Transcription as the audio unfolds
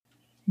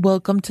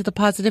Welcome to the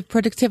Positive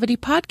Productivity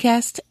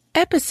Podcast,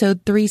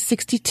 episode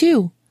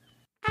 362.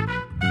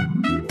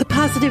 The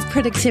Positive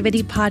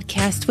Productivity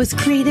Podcast was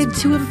created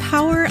to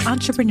empower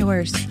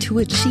entrepreneurs to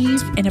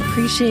achieve and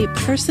appreciate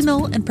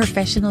personal and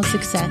professional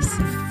success.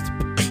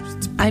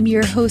 I'm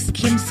your host,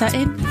 Kim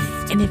Sutton,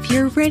 and if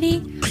you're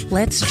ready,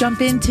 let's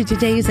jump into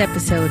today's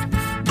episode.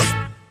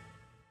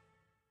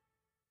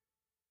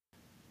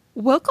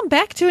 Welcome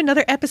back to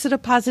another episode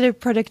of Positive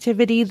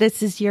Productivity.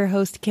 This is your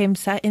host, Kim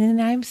Sutton,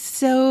 and I'm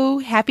so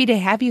happy to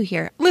have you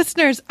here.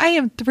 Listeners, I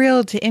am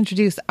thrilled to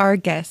introduce our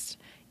guest,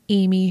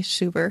 Amy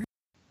Schuber.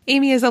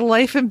 Amy is a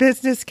life and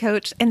business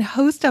coach and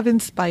host of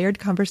Inspired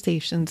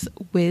Conversations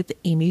with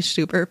Amy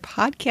Schuber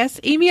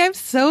podcast. Amy, I'm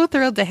so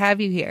thrilled to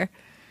have you here.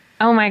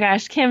 Oh my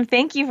gosh, Kim,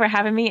 thank you for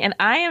having me. And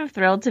I am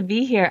thrilled to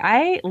be here.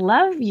 I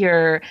love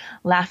your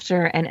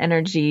laughter and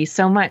energy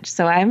so much.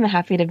 So I'm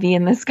happy to be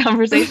in this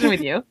conversation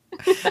with you.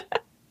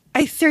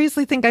 I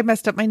seriously think I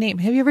messed up my name.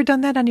 Have you ever done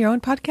that on your own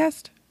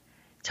podcast?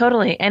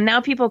 Totally. And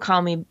now people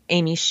call me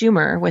Amy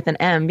Schumer with an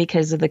M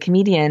because of the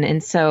comedian.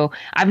 And so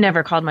I've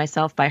never called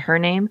myself by her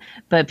name,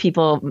 but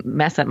people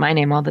mess up my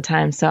name all the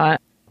time. So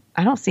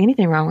I don't see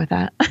anything wrong with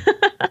that.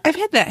 I've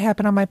had that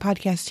happen on my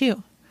podcast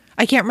too.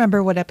 I can't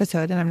remember what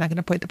episode, and I'm not going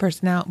to point the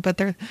person out, but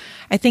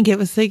I think it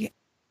was like,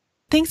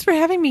 thanks for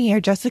having me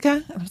here,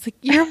 Jessica. I was like,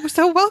 you're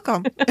so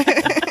welcome.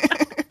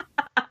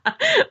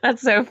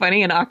 That's so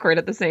funny and awkward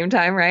at the same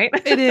time, right?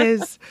 It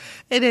is.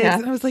 Yeah.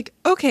 And I was like,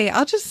 okay,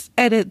 I'll just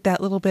edit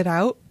that little bit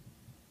out.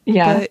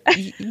 Yeah.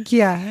 But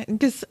yeah,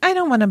 because I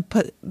don't want to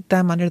put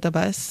them under the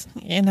bus,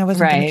 and I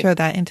wasn't going to throw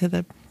that into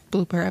the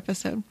blooper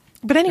episode.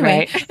 But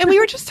anyway, and we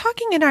were just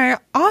talking in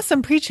our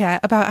awesome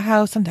pre-chat about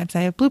how sometimes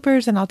I have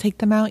bloopers and I'll take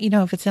them out,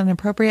 if it's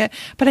inappropriate.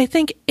 But I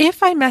think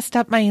if I messed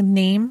up my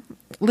name,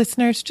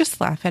 listeners,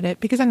 just laugh at it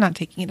because I'm not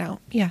taking it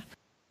out. Yeah.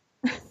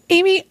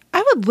 Amy,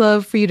 I would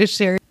love for you to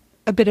share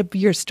a bit of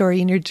your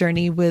story and your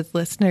journey with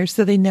listeners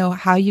so they know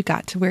how you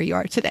got to where you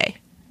are today.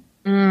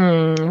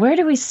 Where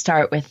do we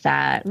start with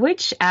that?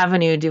 Which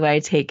avenue do I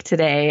take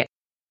today?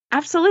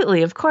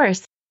 Absolutely, of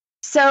course.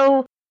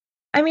 So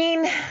I've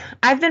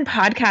been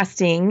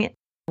podcasting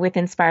with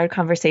Inspired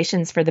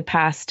Conversations for the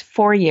past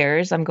 4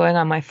 years. I'm going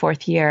on my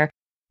 4th year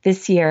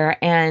this year,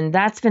 and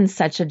that's been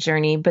such a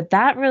journey. But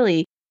that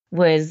really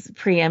was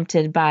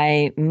preempted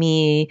by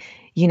me,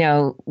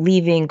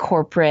 leaving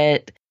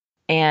corporate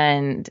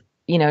and,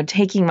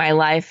 taking my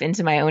life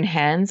into my own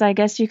hands, I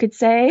guess you could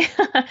say.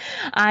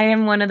 I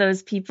am one of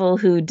those people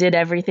who did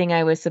everything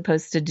I was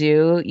supposed to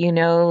do,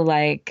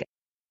 like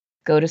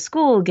go to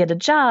school, get a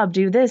job,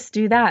 do this,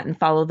 do that, and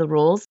follow the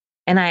rules.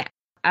 And I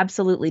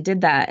absolutely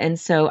did that. And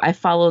so I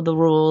followed the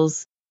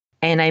rules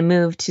and I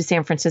moved to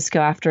San Francisco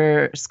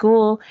after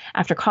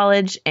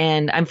college.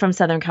 And I'm from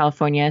Southern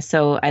California.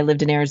 So I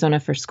lived in Arizona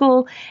for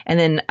school. And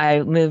then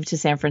I moved to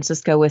San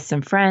Francisco with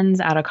some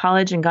friends out of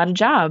college and got a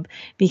job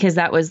because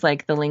that was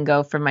like the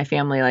lingo from my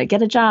family, like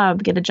get a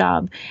job.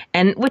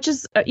 And which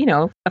is,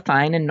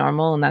 fine and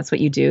normal. And that's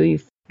what you do.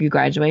 You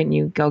graduate and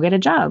you go get a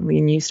job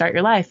and you start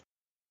your life.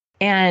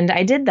 And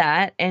I did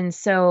that. And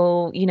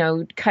so,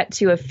 cut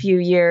to a few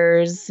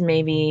years,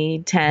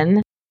 maybe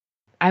 10,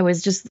 I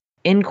was just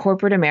in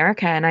corporate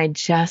America and I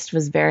just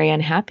was very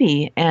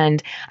unhappy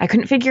and I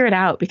couldn't figure it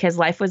out because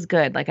life was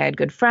good. Like I had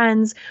good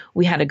friends.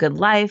 We had a good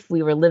life.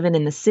 We were living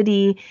in the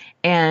city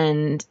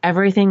and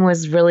everything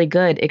was really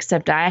good,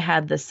 except I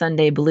had the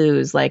Sunday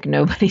blues like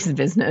nobody's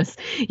business.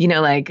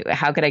 Like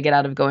how could I get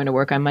out of going to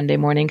work on Monday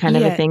morning kind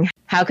of a thing?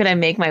 How could I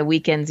make my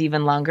weekends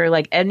even longer?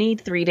 Like any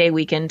 3-day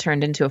weekend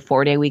turned into a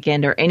 4-day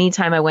weekend, or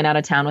anytime I went out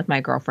of town with my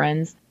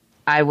girlfriends,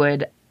 I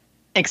would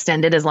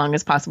extend it as long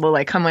as possible.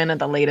 Like come in at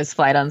the latest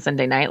flight on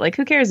Sunday night. Like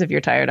who cares if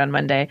you're tired on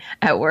Monday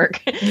at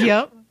work?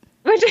 Yep.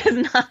 Which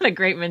is not a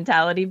great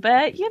mentality,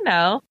 but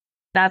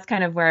that's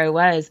kind of where I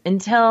was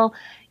until,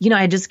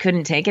 I just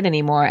couldn't take it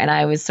anymore. And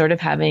I was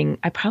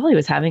I probably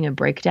was having a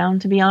breakdown,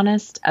 to be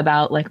honest,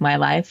 about like my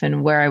life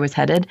and where I was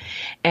headed.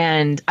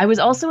 And I was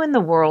also in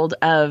the world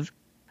of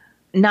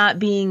not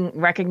being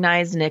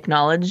recognized and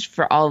acknowledged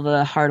for all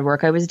the hard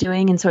work I was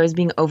doing. And so I was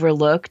being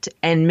overlooked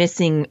and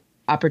missing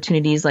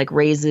opportunities like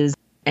raises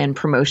and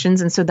promotions.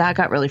 And so that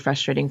got really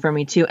frustrating for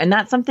me too. And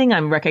that's something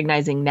I'm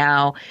recognizing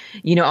now,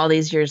 all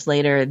these years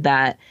later,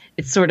 that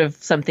it's sort of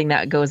something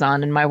that goes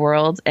on in my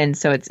world. And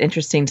so it's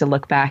interesting to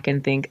look back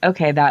and think,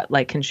 okay, that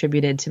like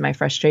contributed to my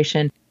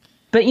frustration.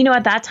 But,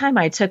 at that time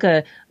I took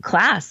a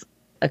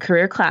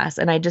career class,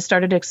 and I just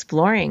started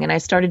exploring and I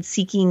started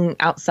seeking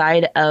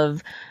outside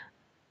of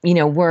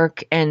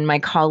work and my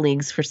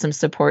colleagues for some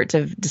support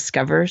to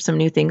discover some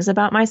new things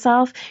about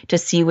myself, to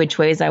see which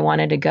ways I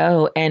wanted to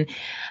go. And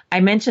I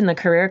mentioned the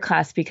career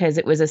class because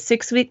it was a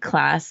 6-week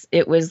class.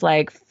 It was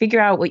like, figure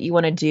out what you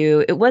want to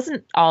do. It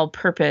wasn't all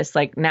purpose.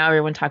 Like now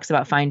everyone talks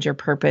about find your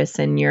purpose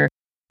and your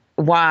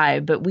why,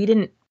 but we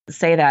didn't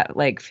say that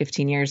like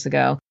 15 years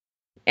ago.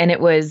 And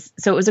it was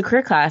a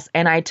career class,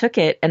 and I took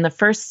it. And the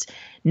first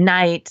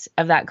night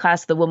of that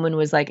class, the woman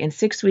was like, in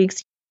 6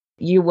 weeks,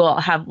 you will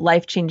have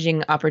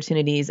life-changing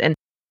opportunities. And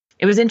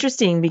it was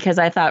interesting because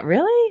I thought,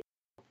 really?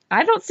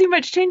 I don't see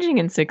much changing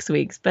in 6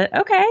 weeks, but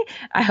okay.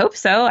 I hope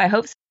so.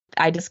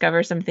 I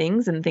discover some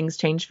things and things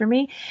change for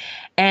me.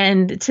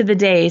 And to the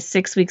day,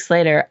 6 weeks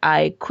later,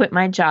 I quit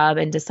my job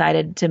and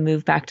decided to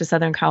move back to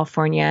Southern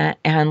California,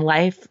 and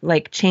life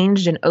like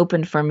changed and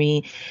opened for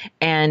me.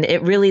 And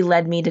it really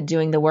led me to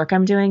doing the work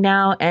I'm doing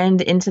now and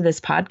into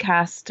this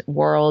podcast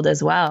world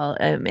as well,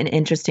 in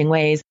interesting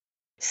ways.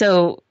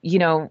 So,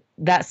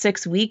 that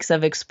 6 weeks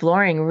of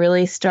exploring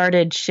really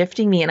started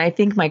shifting me. And I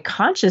think my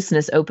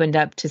consciousness opened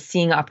up to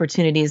seeing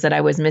opportunities that I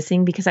was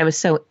missing because I was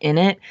so in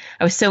it.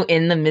 I was so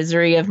in the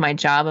misery of my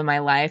job and my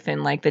life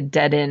and like the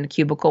dead end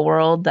cubicle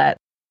world that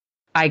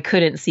I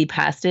couldn't see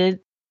past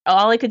it.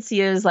 All I could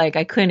see is like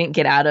I couldn't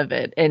get out of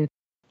it. And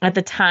at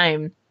the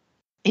time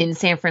in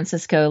San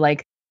Francisco,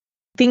 like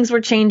things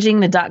were changing.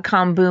 The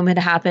dot-com boom had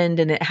happened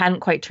and it hadn't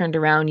quite turned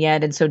around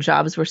yet. And so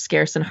jobs were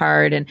scarce and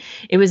hard. And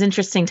it was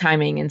interesting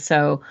timing. And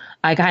so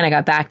I kind of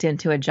got backed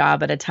into a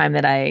job at a time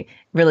that I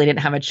really didn't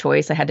have a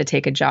choice. I had to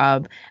take a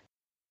job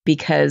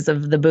because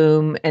of the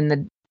boom and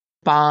the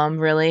bomb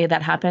really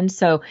that happened.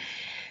 So,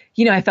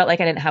 I felt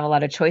like I didn't have a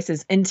lot of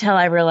choices until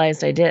I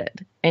realized I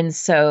did. And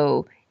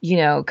so,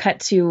 cut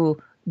to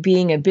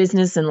being a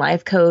business and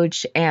life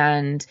coach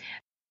and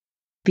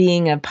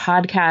being a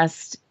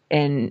podcast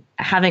and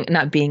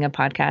not being a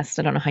podcast.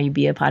 I don't know how you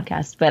be a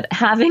podcast, but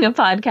having a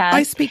podcast.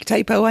 I speak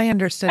typo. I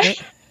understood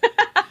it.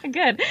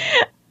 Good.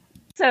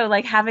 So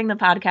like having the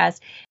podcast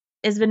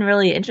has been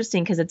really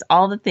interesting because it's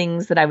all the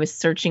things that I was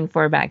searching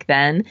for back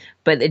then,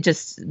 but it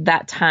just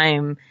that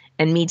time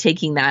and me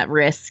taking that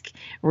risk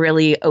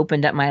really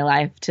opened up my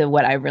life to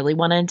what I really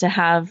wanted to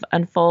have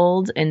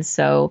unfold. And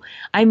so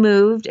I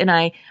moved and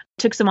I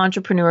took some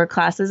entrepreneur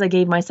classes. I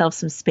gave myself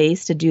some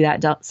space to do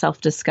that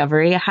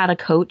self-discovery. I had a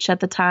coach at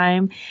the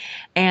time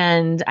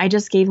and I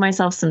just gave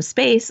myself some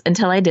space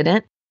until I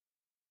didn't.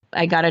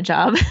 I got a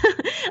job.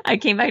 I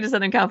came back to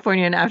Southern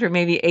California and after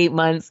maybe 8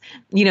 months,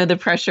 the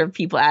pressure of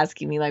people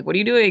asking me like, what are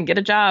you doing? Get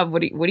a job.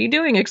 What are you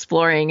doing?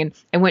 Exploring. And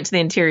I went to the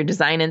Interior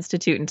Design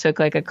Institute and took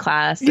like a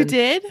class. You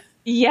did?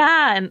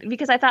 Yeah. And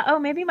because I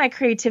thought, maybe my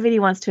creativity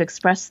wants to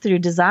express through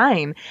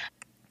design.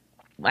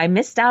 I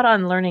missed out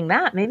on learning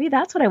that. Maybe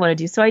that's what I want to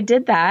do. So I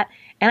did that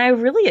and I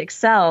really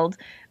excelled.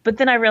 But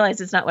then I realized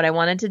it's not what I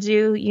wanted to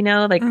do,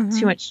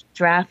 too much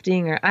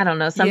drafting or I don't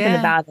know, something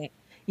about it.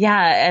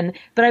 Yeah.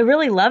 But I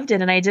really loved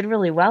it and I did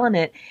really well in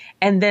it.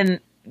 And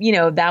then,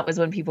 that was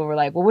when people were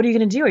like, well, what are you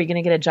going to do? Are you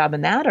going to get a job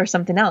in that or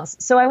something else?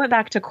 So I went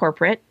back to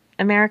corporate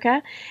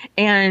America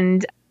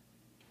and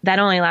that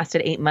only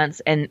lasted 8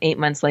 months. And 8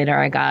 months later,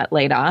 I got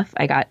laid off.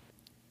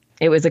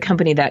 It was a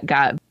company that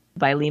got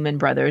by Lehman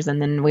Brothers.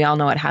 And then we all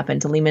know what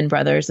happened to Lehman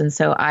Brothers. And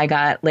so I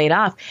got laid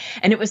off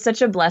and it was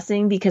such a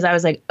blessing because I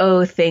was like,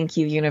 oh, thank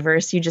you,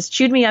 universe. You just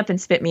chewed me up and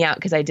spit me out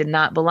because I did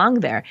not belong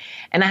there.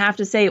 And I have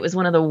to say it was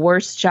one of the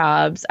worst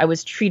jobs. I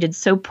was treated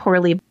so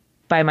poorly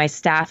by my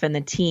staff and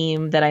the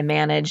team that I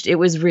managed. It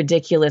was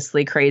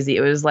ridiculously crazy.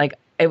 It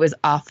was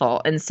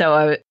awful. And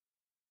so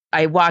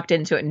I walked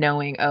into it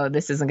knowing, oh,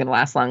 this isn't going to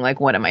last long. Like,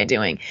 what am I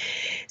doing?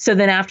 So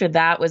then after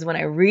that was when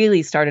I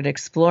really started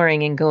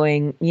exploring and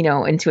going,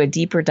 into a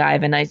deeper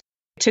dive. And I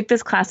took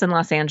this class in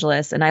Los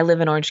Angeles and I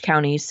live in Orange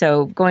County.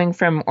 So going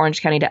from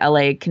Orange County to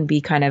LA can be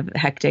kind of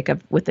hectic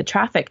with the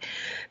traffic.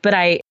 But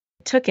I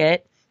took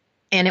it.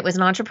 And it was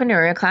an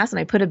entrepreneurial class and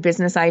I put a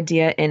business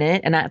idea in it.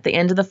 And at the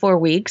end of the 4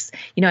 weeks,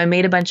 I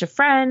made a bunch of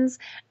friends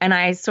and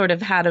I sort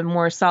of had a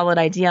more solid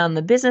idea on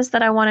the business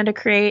that I wanted to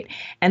create.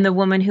 And the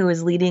woman who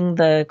was leading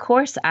the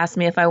course asked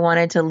me if I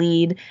wanted to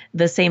lead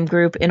the same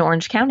group in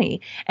Orange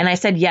County. And I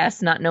said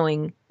yes, not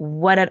knowing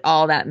what at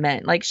all that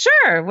meant. Like,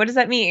 sure, what does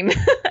that mean?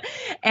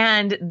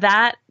 And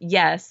that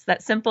yes,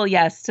 that simple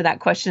yes to that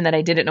question that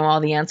I didn't know all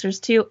the answers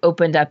to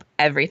opened up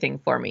everything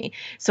for me.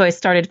 So I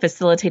started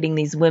facilitating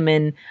these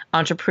women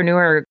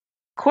entrepreneur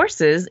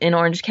courses in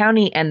Orange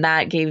County, and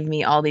that gave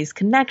me all these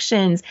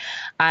connections.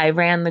 I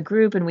ran the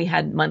group and we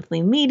had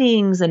monthly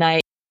meetings and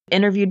I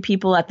interviewed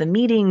people at the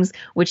meetings,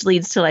 which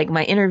leads to like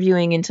my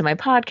interviewing into my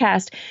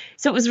podcast.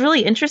 So it was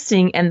really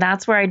interesting. And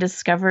that's where I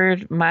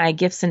discovered my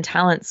gifts and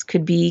talents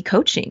could be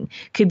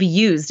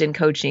used in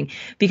coaching.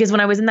 Because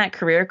when I was in that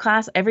career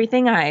class,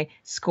 everything I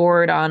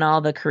scored on all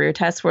the career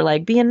tests were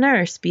like, be a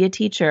nurse, be a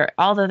teacher,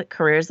 all the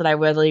careers that I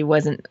really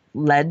wasn't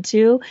led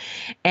to.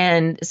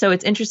 And so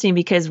it's interesting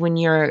because when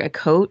you're a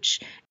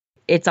coach,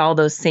 it's all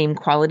those same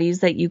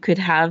qualities that you could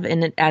have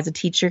as a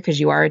teacher, because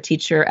you are a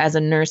teacher, as a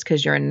nurse,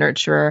 because you're a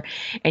nurturer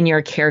and you're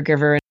a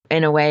caregiver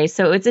in a way.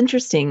 So it's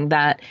interesting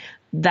that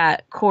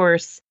that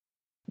course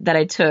that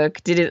I took,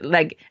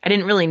 I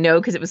didn't really know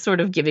because it was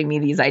sort of giving me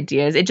these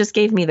ideas. It just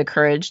gave me the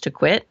courage to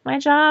quit my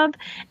job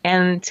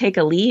and take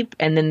a leap.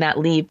 And then that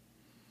leap,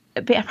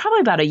 probably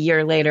about a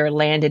year later,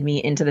 landed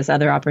me into this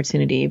other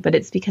opportunity. But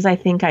it's because I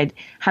think I'd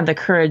had the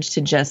courage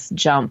to just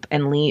jump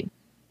and leap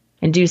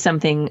and do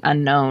something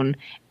unknown.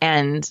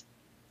 And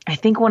I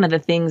think one of the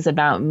things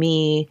about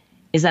me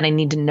is that I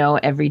need to know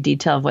every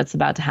detail of what's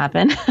about to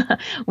happen,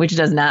 which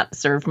does not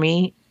serve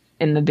me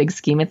in the big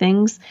scheme of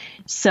things.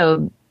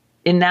 So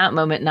in that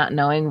moment, not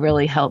knowing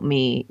really helped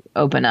me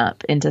open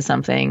up into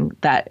something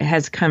that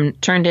has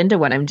turned into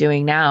what I'm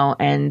doing now.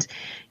 And,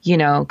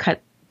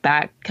 cut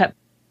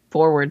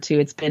forward to,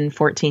 it's been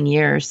 14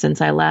 years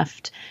since I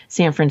left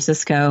San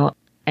Francisco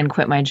and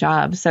quit my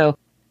job. So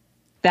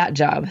that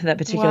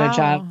particular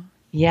job.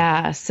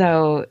 Yeah.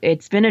 So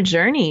it's been a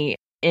journey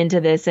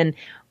into this. And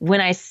when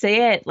I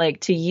say it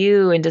like to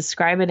you and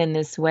describe it in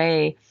this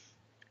way,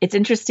 it's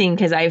interesting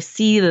because I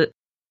see the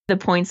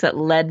points that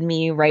led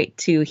me right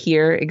to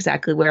here,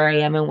 exactly where I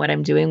am and what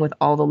I'm doing with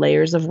all the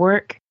layers of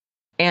work.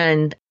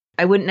 And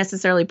I wouldn't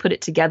necessarily put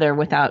it together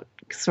without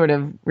sort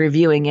of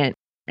reviewing it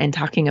and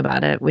talking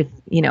about it with,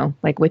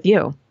 like with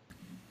you.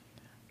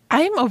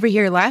 I'm over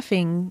here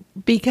laughing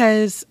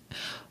because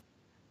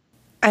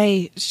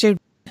I shared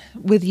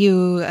with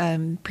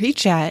you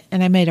pre-chat,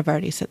 and I might have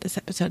already said this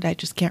episode. I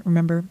just can't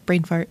remember.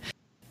 Brain fart.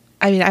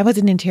 I mean, I was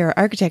an interior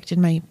architect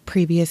in my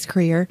previous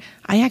career.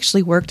 I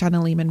actually worked on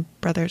a Lehman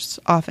Brothers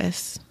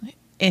office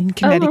in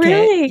Connecticut. Oh,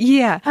 really?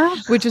 Yeah,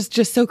 which is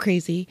just so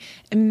crazy.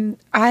 And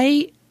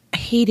I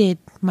hated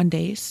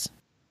Mondays.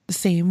 The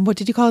same. What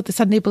did you call it? The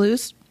Sunday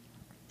blues?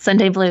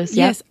 Sunday blues,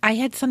 yep. Yes, I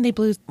had Sunday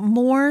blues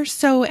more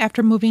so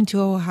after moving to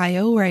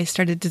Ohio, where I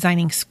started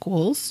designing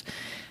schools.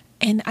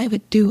 And I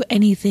would do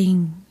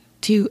anything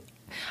I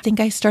think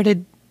I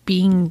started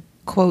being,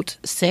 quote,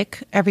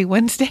 sick every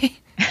Wednesday.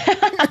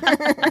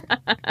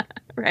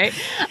 Right.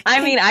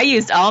 I mean, I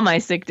used all my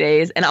sick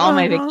days and all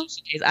my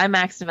vacation days. I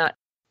maxed them out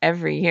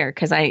every year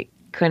because I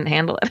couldn't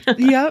handle it.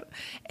 Yep.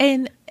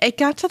 And it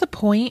got to the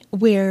point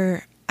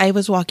where I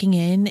was walking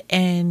in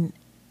and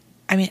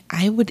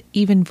I would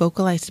even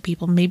vocalize to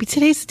people, maybe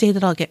today's the day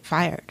that I'll get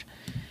fired.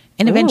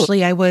 And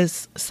eventually I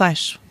was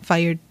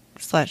 /fired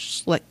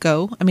 /let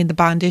go. I mean, the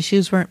bond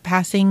issues weren't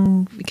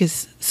passing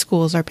because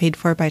schools are paid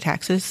for by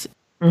taxes.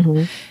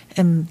 Mm-hmm.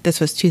 And this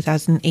was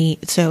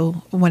 2008.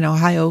 So when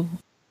Ohio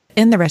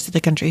and the rest of the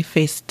country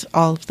faced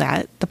all of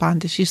that, the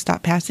bond issues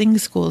stopped passing,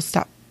 schools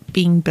stopped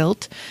being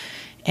built,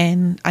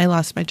 and I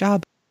lost my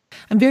job.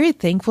 I'm very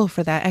thankful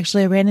for that.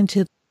 Actually, I ran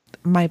into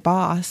my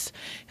boss,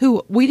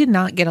 who we did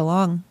not get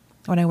along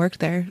when I worked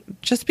there,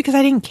 just because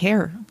I didn't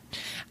care.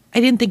 I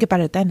didn't think about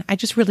it then. I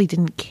just really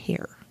didn't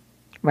care.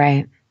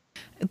 Right.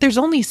 There's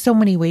only so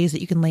many ways that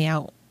you can lay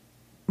out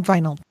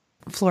vinyl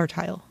floor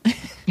tile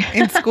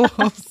in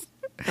schools.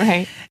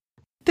 Right.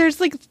 There's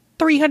like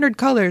 300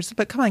 colors,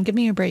 but come on, give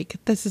me a break.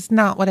 This is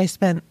not what I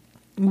spent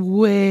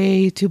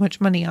way too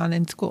much money on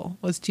in school,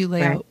 was to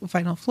lay out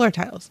vinyl floor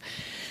tiles.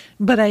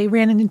 But I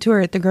ran into her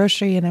at the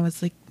grocery and I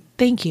was like,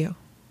 thank you.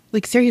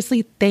 Like,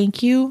 seriously,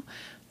 thank you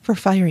for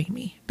firing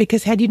me.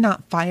 Because had you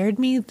not fired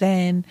me,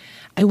 then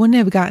I wouldn't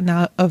have gotten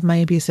out of my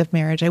abusive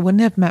marriage. I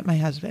wouldn't have met my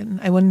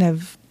husband. I wouldn't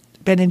have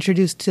been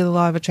introduced to the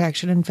law of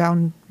attraction and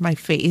found my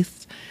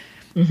faith.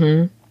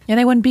 Mm-hmm. And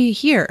I wouldn't be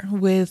here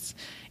with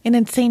an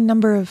insane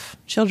number of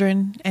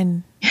children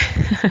and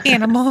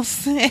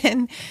animals.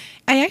 And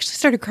I actually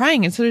started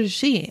crying, and so did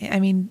she. I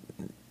mean,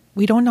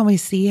 we don't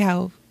always see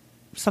how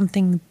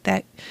something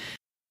that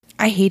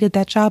I hated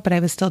that job, but I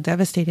was still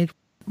devastated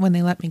when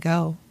they let me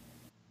go.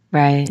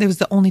 Right. It was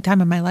the only time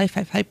in my life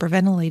I've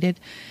hyperventilated.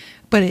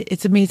 But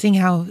it's amazing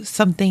how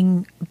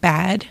something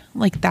bad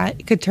like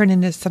that could turn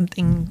into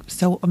something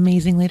so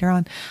amazing later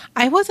on.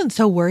 I wasn't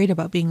so worried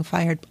about being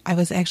fired. I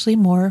was actually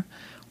more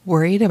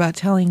worried about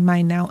telling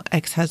my now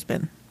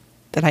ex-husband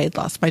that I had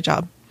lost my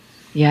job.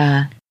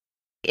 Yeah.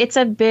 It's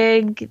a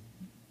big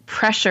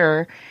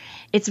pressure.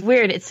 It's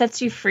weird. It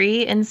sets you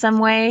free in some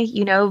way,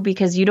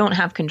 because you don't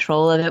have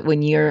control of it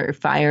when you're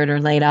fired or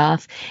laid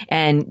off,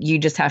 and you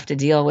just have to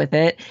deal with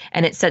it.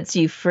 And it sets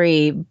you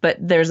free, but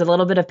there's a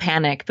little bit of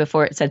panic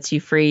before it sets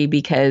you free,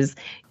 because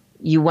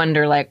you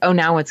wonder like, oh,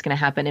 now what's going to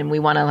happen? And we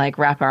want to like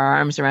wrap our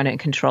arms around it and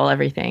control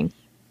everything.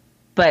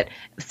 But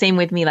same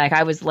with me, like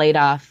I was laid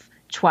off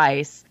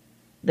twice.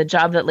 The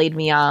job that laid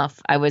me off,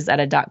 I was at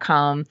a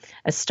 .com,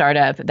 a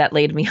startup that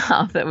laid me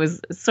off. That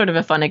was sort of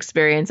a fun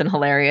experience and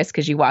hilarious,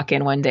 because you walk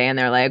in one day and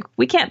they're like,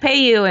 we can't pay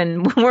you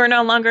and we're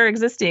no longer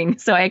existing.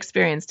 So I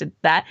experienced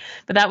that.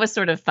 But that was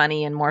sort of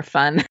funny and more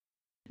fun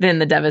than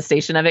the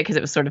devastation of it, because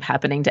it was sort of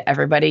happening to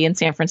everybody in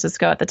San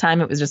Francisco at the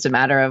time. It was just a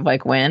matter of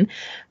like when.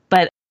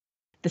 But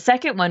the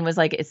second one was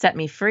like, it set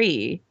me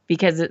free,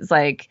 because it's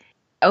like,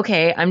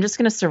 okay, I'm just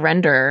going to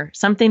surrender.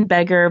 Something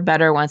bigger,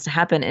 better wants to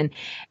happen. And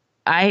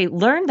I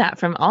learned that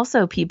from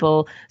also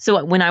people.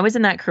 So when I was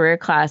in that career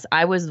class,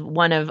 I was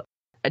one of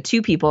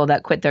 2 people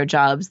that quit their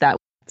jobs that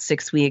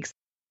 6 weeks.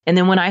 And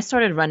then when I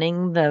started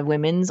running the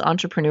women's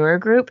entrepreneur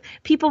group,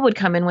 people would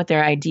come in with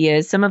their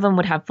ideas. Some of them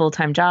would have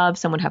full-time jobs.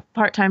 Some would have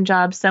part-time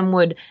jobs. Some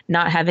would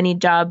not have any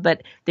job,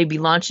 but they'd be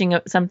launching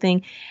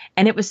something.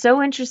 And it was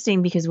so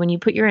interesting, because when you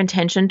put your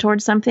intention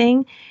towards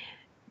something,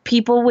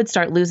 people would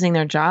start losing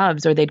their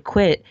jobs or they'd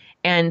quit.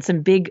 And some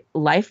big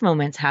life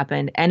moments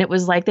happened, and it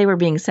was like they were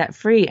being set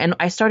free. And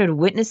I started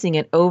witnessing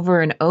it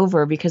over and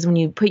over, because when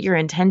you put your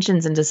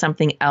intentions into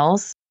something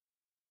else,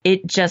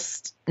 it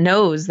just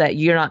knows that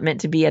you're not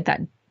meant to be at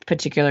that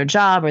particular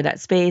job or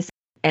that space.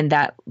 And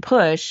that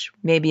push,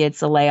 maybe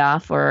it's a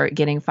layoff or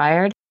getting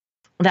fired,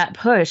 that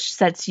push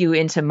sets you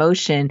into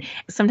motion.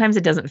 Sometimes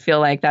it doesn't feel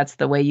like that's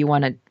the way you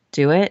want to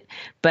do it,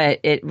 but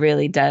it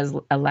really does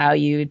allow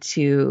you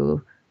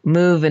to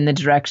move in the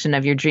direction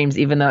of your dreams,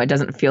 even though it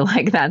doesn't feel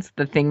like that's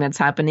the thing that's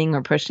happening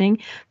or pushing.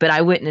 But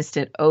I witnessed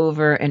it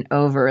over and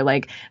over.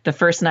 Like the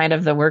first night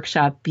of the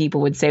workshop,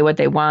 people would say what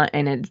they want,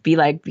 and it'd be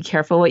like, be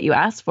careful what you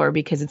ask for,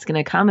 because it's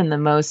going to come in the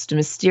most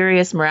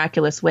mysterious,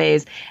 miraculous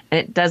ways. And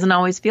it doesn't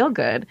always feel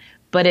good,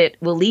 but it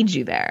will lead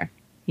you there,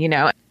 you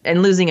know,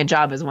 and losing a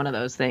job is one of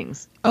those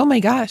things. Oh my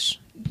gosh.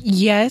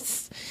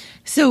 Yes.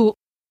 So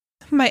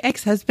my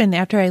ex-husband,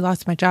 after I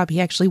lost my job,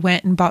 he actually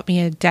went and bought me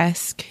a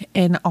desk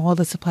and all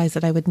the supplies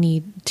that I would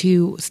need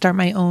to start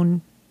my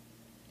own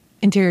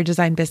interior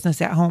design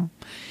business at home.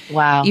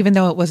 Wow. Even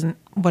though it wasn't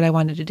what I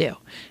wanted to do.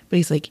 But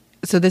he's like,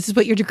 so this is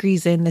what your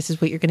degree's in. This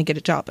is what you're going to get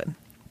a job in.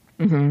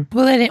 Mm-hmm.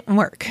 Well, that didn't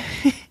work.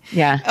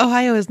 Yeah.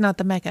 Ohio is not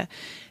the Mecca.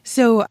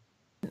 So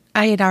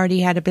I had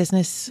already had a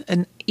business,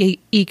 an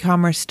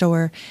e-commerce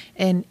store,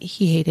 and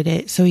he hated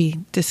it. So he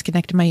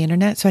disconnected my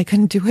internet, so I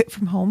couldn't do it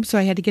from home. So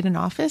I had to get an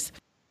office.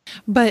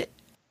 But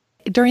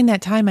during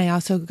that time, I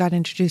also got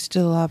introduced to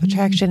the law of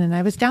attraction, and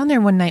I was down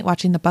there one night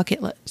watching The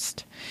Bucket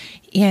List,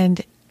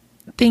 and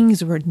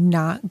things were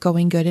not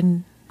going good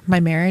in my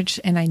marriage,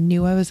 and I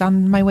knew I was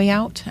on my way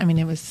out. I mean,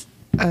 it was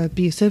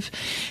abusive,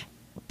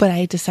 but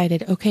I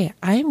decided, okay,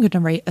 I'm going to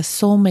write a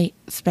soulmate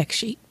spec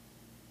sheet.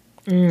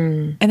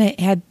 And it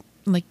had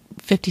like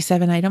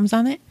 57 items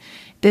on it.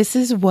 This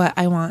is what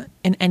I want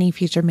in any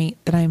future mate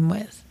that I'm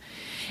with.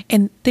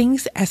 And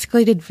things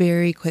escalated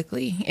very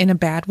quickly in a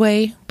bad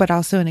way, but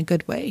also in a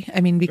good way.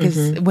 I mean,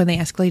 because when they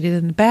escalated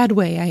in a bad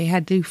way, I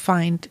had to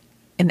find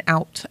an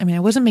out. I mean, I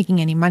wasn't making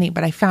any money,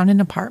 but I found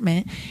an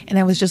apartment, and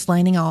I was just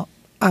lining up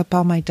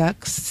all my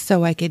ducks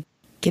so I could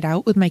get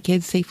out with my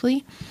kids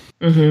safely.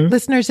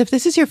 Listeners, if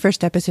this is your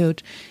first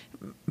episode,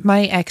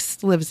 my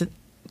ex lives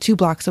 2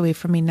 blocks away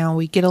from me now.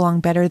 We get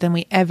along better than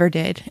we ever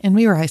did. And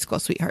we were high school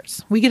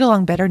sweethearts. We get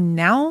along better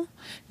now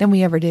than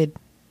we ever did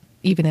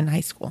even in high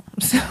school.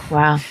 So,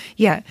 wow.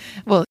 Yeah.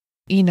 Well,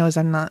 he knows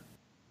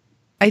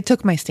I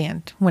took my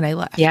stand when I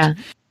left. Yeah.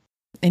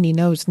 And he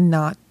knows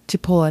not to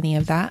pull any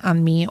of that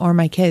on me or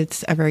my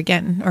kids ever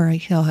again, or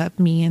he'll have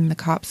me and the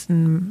cops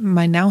and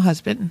my now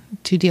husband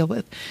to deal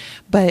with.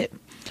 But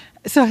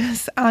so I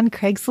was on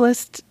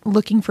Craigslist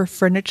looking for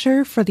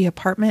furniture for the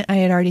apartment I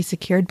had already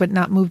secured but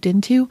not moved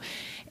into.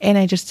 And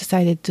I just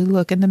decided to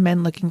look at the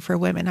men looking for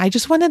women. I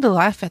just wanted to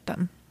laugh at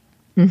them.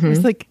 It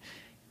was like,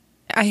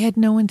 I had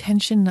no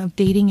intention of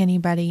dating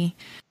anybody.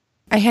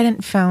 I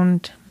hadn't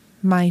found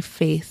my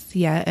faith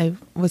yet. I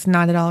was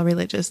not at all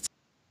religious.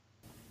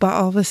 But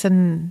all of a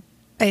sudden,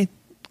 I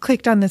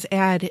clicked on this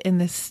ad,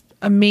 and this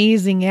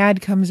amazing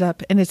ad comes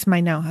up, and it's my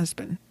now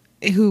husband,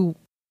 who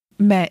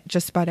met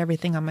just about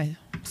everything on my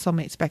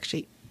soulmate spec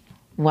sheet.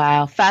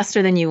 Wow.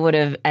 Faster than you would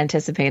have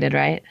anticipated,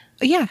 right?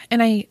 Yeah.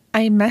 And I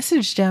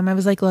messaged him. I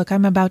was like, look,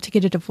 I'm about to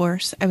get a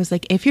divorce. I was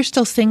like, if you're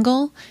still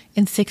single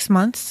in 6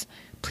 months,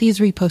 please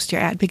repost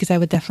your ad, because I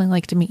would definitely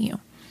like to meet you.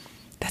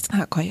 That's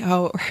not quite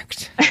how it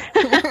worked.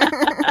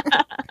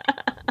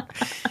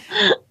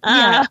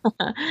 Yeah.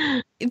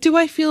 Do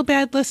I feel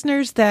bad,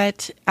 listeners,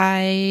 that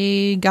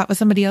I got with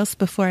somebody else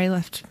before I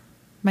left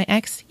my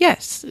ex?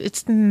 Yes.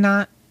 It's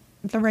not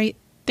the right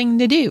thing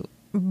to do.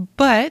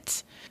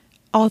 But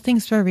all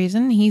things for a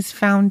reason. He's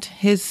found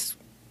his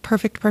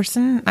perfect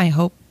person, I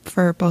hope,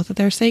 for both of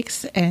their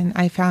sakes. And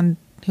I found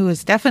who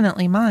is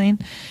definitely mine.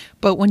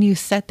 But when you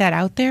set that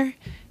out there,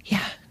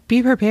 yeah,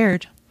 be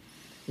prepared.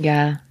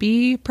 Yeah.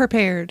 Be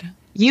prepared.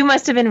 You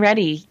must have been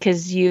ready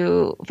because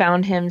you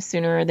found him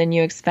sooner than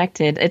you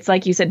expected. It's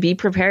like you said, be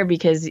prepared,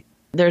 because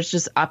there's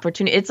just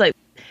opportunity. It's like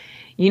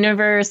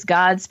universe,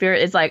 God,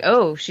 spirit. It's like,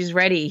 oh, she's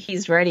ready.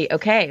 He's ready.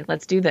 Okay,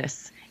 let's do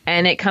this.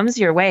 And it comes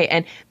your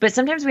way. But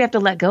sometimes we have to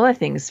let go of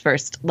things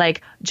first,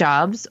 like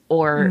jobs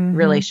or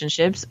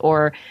relationships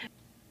or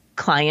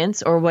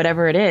clients or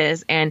whatever it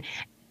is. And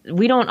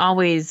we don't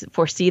always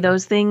foresee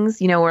those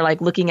things. You know, we're like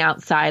looking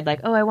outside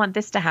like, oh, I want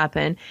this to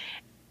happen.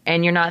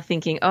 And you're not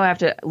thinking, oh, I have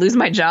to lose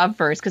my job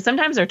first. Because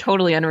sometimes they're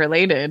totally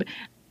unrelated.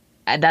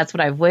 That's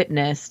what I've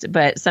witnessed.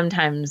 But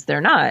sometimes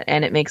they're not.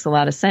 And it makes a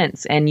lot of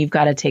sense. And you've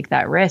got to take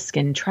that risk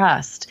and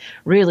trust,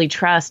 really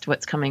trust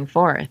what's coming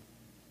forth.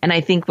 And I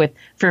think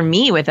for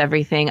me, with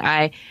everything,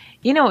 it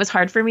was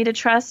hard for me to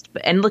trust.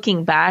 And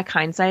looking back,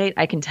 hindsight,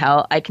 I can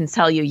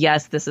tell you,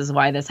 yes, this is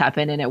why this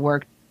happened. And it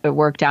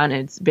worked out, and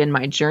it's been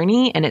my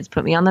journey, and it's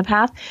put me on the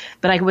path.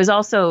 But I was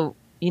also,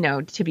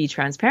 to be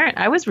transparent,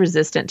 I was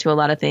resistant to a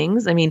lot of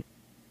things. I mean,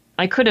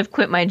 I could have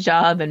quit my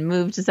job and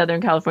moved to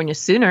Southern California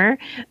sooner.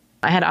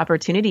 I had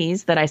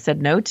opportunities that I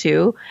said no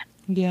to.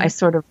 Yeah. I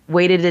sort of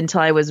waited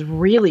until I was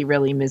really,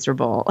 really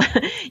miserable.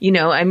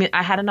 I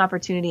had an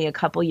opportunity a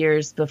couple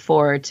years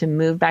before to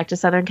move back to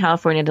Southern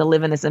California to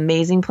live in this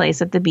amazing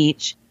place at the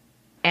beach.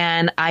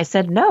 And I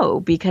said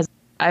no, because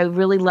I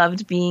really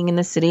loved being in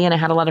the city and I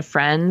had a lot of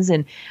friends,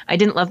 and I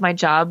didn't love my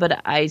job,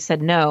 but I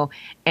said no.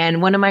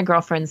 And one of my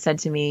girlfriends said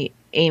to me,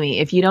 Amy,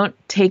 if you don't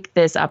take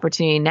this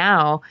opportunity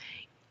now,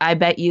 I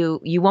bet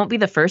you won't be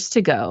the first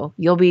to go.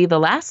 You'll be the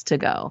last to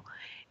go.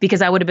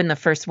 because I would have been the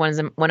first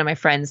one of my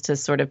friends to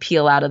sort of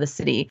peel out of the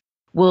city.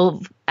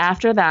 Well,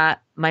 after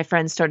that, my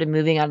friends started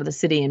moving out of the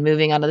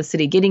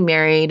city, getting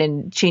married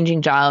and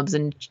changing jobs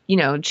and,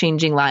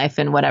 changing life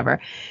and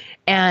whatever.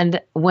 And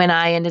when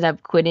I ended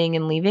up quitting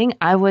and leaving,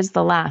 I was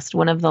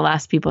one of the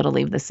last people to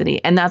leave the city.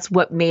 And that's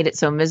what made it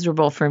so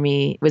miserable for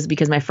me, was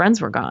because my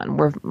friends were gone.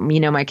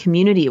 My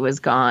community was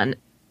gone,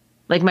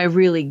 like my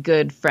really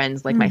good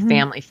friends, like my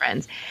family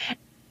friends.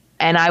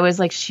 And I was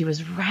like, she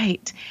was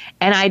right.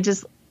 And I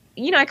just,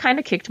 I kind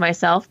of kicked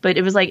myself, but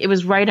it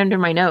was right under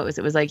my nose.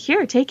 It was like,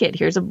 here, take it.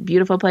 Here's a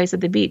beautiful place at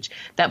the beach.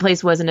 That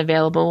place wasn't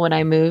available when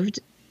I moved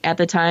at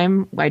the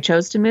time I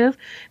chose to move.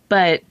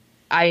 But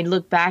I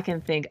look back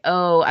and think,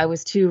 oh, I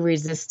was too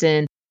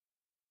resistant.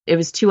 It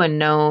was too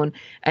unknown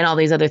and all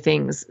these other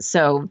things.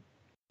 So,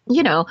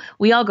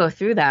 we all go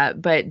through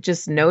that, but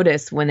just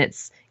notice when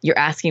you're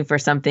asking for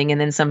something and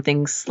then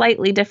something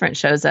slightly different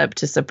shows up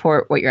to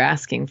support what you're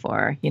asking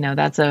for.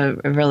 That's a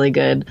really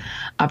good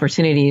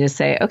opportunity to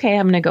say, okay,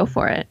 I'm going to go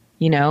for it,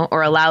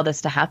 or allow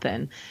this to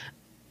happen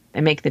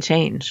and make the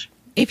change.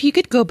 If you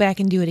could go back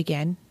and do it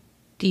again,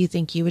 do you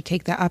think you would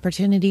take that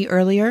opportunity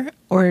earlier,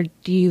 or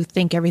do you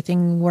think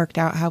everything worked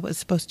out how it was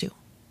supposed to?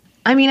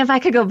 I mean, if I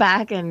could go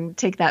back and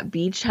take that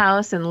beach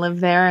house and live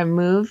there and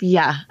move,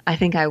 yeah, I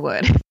think I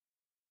would.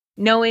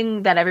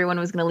 Knowing that everyone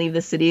was going to leave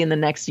the city in the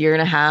next year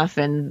and a half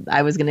and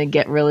I was going to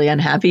get really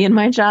unhappy in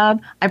my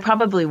job, I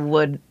probably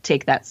would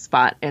take that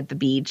spot at the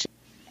beach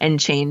and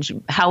change.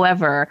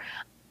 However,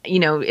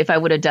 if I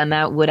would have done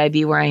that, would I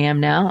be where I am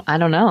now? I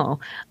don't know.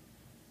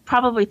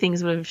 Probably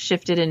things would have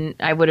shifted and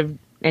I would have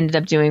ended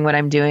up doing what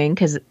I'm doing,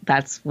 because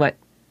that's what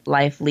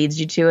life leads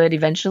you to it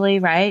eventually,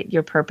 right?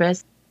 Your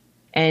purpose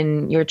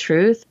and your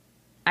truth.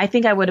 I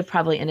think I would have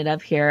probably ended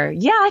up here.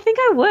 Yeah, I think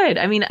I would.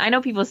 I mean, I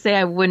know people say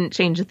I wouldn't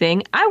change a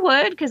thing. I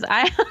would, because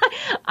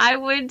I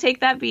would take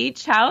that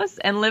beach house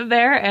and live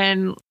there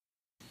and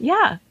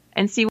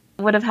see what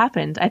would have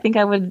happened. I think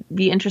I would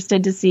be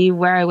interested to see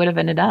where I would have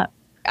ended up.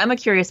 I'm a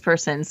curious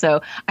person,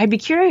 so I'd be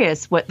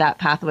curious what that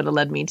path would have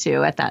led me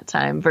to at that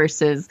time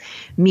versus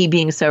me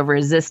being so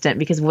resistant,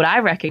 because what I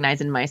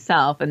recognize in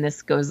myself, and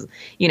this goes,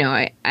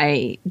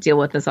 I deal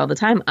with this all the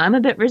time, I'm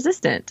a bit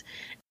resistant,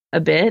 a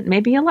bit,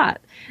 maybe a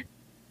lot.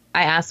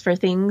 I ask for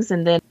things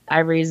and then I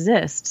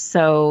resist.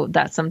 So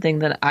that's something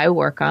that I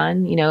work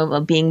on,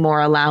 being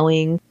more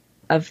allowing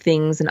of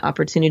things and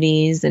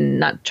opportunities and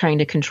not trying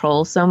to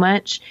control so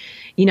much.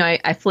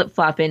 I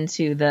flip-flop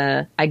into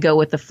I go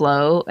with the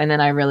flow, and then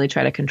I really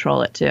try to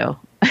control it too.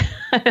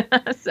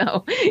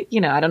 So,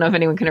 I don't know if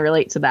anyone can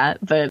relate to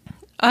that, but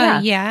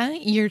yeah,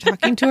 you're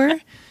talking to her.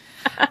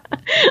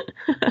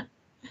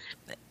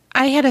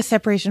 I had a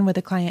separation with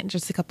a client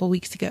just a couple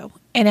weeks ago,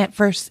 and at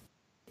first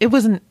it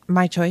wasn't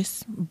my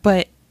choice,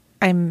 but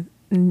I'm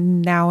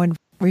now in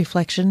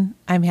reflection,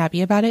 I'm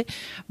happy about it.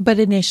 But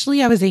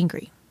initially I was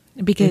angry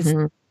because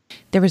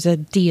there was a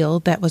deal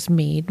that was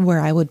made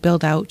where I would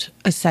build out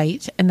a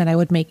site and then I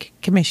would make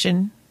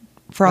commission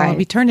for all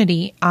of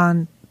eternity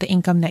on the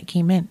income that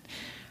came in.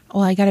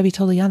 Well, I got to be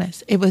totally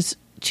honest. It was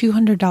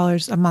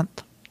 $200 a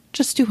month,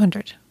 just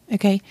 $200.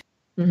 Okay.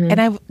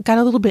 And I got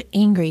a little bit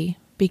angry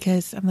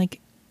because I'm like,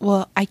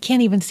 well, I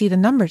can't even see the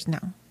numbers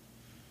now.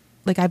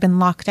 Like, I've been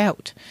locked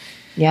out.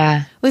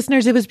 Yeah.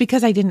 Listeners, it was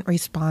because I didn't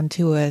respond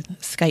to a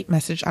Skype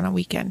message on a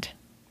weekend.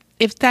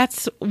 If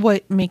that's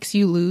what makes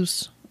you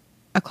lose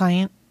a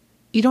client,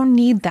 you don't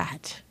need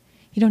that.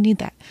 You don't need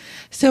that.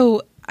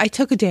 So I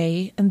took a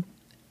day and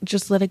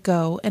just let it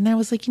go. And I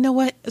was like, you know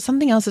what?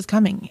 Something else is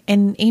coming.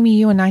 And Amy,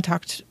 you and I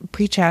talked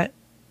pre-chat,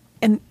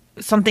 and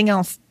something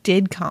else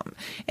did come.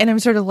 And I'm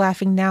sort of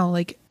laughing now,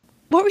 like,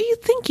 what were you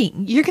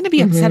thinking? You're going to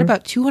be upset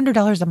about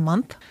 $200 a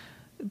month?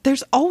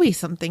 There's always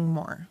something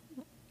more.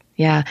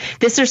 Yeah.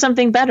 This or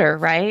something better,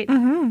 right?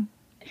 In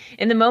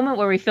the moment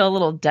where we feel a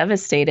little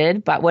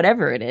devastated, but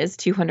whatever it is,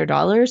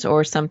 $200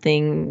 or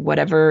something,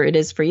 whatever it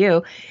is for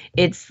you,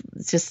 it's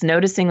just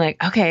noticing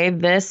like, okay,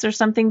 this or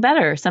something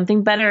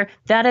better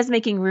that is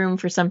making room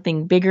for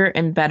something bigger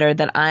and better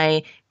that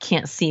I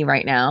can't see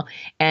right now.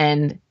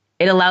 And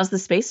it allows the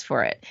space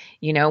for it.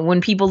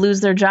 When people lose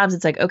their jobs,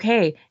 it's like,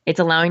 okay, it's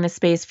allowing the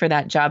space for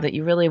that job that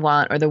you really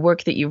want, or the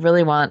work that you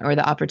really want, or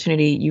the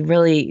opportunity you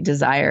really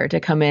desire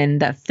to come in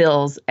that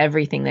fills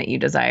everything that you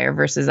desire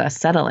versus us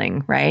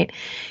settling, right?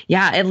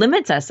 Yeah, it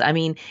limits us. I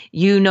mean,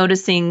 you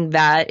noticing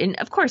that, and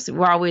of course,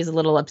 we're always a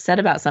little upset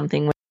about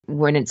something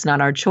when it's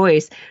not our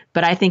choice,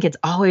 but I think it's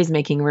always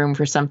making room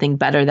for something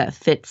better that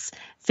fits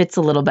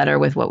a little better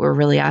with what we're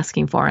really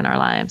asking for in our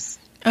lives.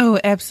 Oh,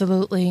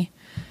 absolutely.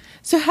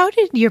 So how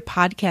did your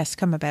podcast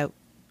come about?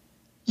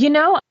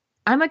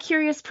 I'm a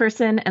curious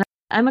person and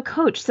I'm a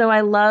coach. So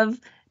I love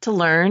to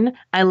learn.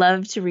 I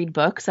love to read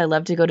books. I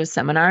love to go to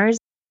seminars.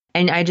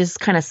 and I just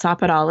kind of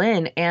sop it all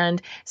in.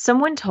 And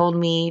someone told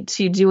me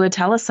to do a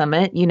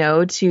telesummit,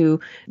 to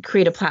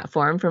create a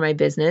platform for my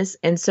business.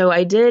 And so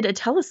I did a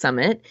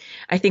telesummit.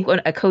 I think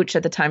what a coach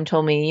at the time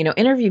told me,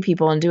 interview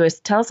people and do a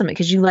telesummit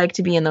because you like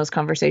to be in those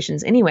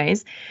conversations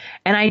anyways.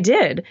 And I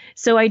did.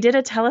 So I did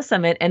a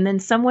telesummit, and then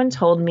someone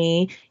told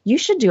me, you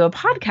should do a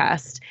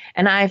podcast.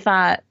 And I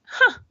thought,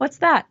 what's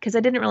that? Because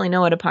I didn't really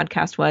know what a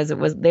podcast was.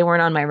 They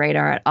weren't on my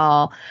radar at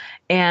all.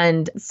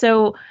 And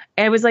so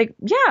I was like,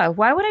 yeah,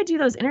 why would I do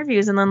those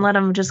interviews and then let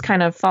them just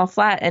kind of fall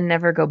flat and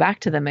never go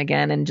back to them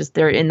again? And just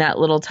they're in that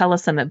little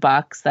telesummit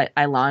box that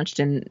I launched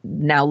and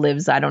now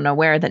lives, I don't know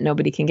where, that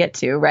nobody can get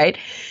to, right?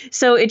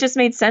 So it just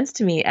made sense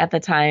to me at the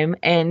time.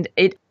 And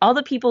all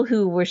the people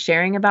who were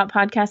sharing about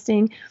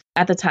podcasting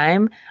at the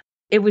time,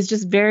 it was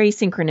just very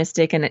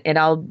synchronistic, and it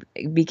all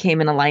became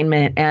in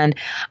alignment. And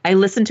I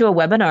listened to a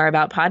webinar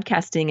about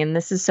podcasting, and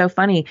this is so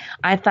funny.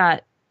 I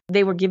thought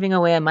they were giving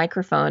away a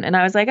microphone, and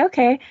I was like,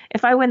 okay,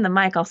 if I win the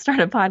mic, I'll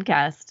start a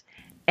podcast.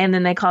 And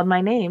then they called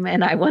my name,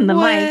 and I won the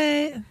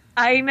mic.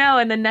 I know.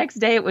 And the next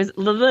day it was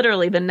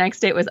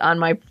on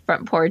my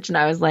front porch, and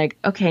I was like,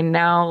 okay,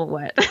 now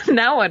what?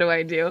 Now what do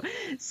I do?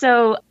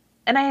 So,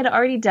 and I had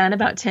already done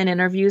about 10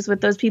 interviews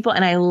with those people,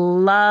 and I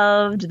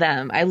loved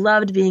them. I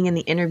loved being in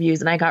the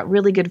interviews, and I got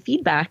really good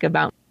feedback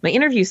about my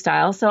interview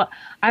style. So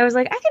I was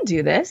like, I can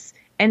do this.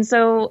 And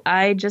so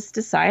I just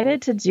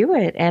decided to do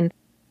it. And,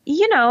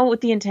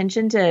 with the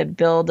intention to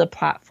build a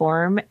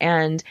platform.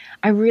 And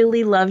I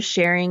really love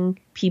sharing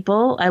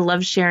people. I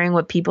love sharing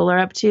what people are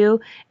up to,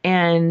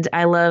 and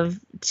I love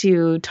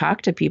to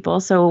talk to people.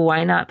 So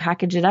why not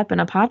package it up in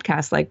a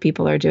podcast like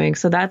people are doing?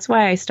 So that's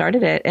why I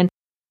started it. And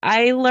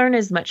I learn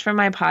as much from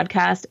my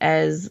podcast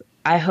as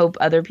I hope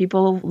other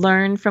people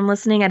learn from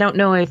listening. I don't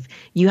know if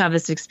you have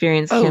this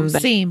experience, Kim.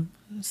 But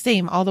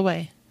same all the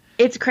way.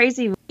 It's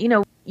crazy.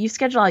 You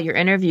schedule all your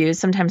interviews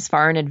sometimes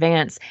far in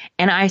advance.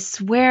 And I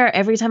swear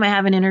every time I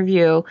have an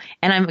interview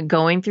and I'm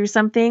going through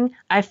something,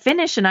 I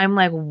finish and I'm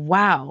like,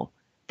 wow,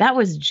 that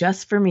was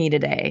just for me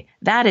today.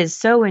 That is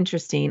so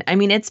interesting. I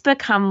mean, it's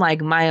become like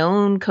my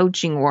own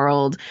coaching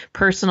world,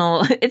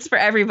 personal. It's for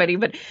everybody.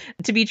 But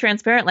to be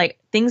transparent, like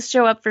things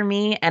show up for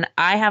me and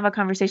I have a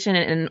conversation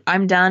and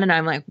I'm done. And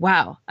I'm like,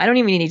 wow, I don't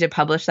even need to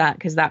publish that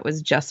because that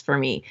was just for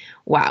me.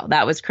 Wow,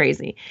 that was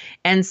crazy.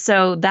 And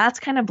so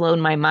that's kind of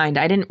blown my mind.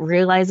 I didn't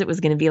realize it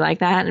was going to be like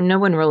that. And no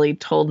one really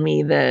told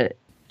me the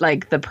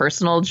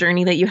personal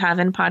journey that you have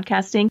in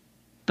podcasting.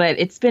 But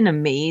it's been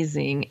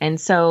amazing. And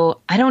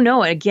so I don't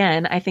know.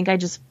 Again, I think I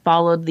just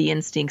followed the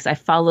instincts. I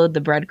followed the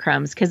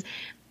breadcrumbs because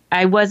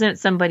I wasn't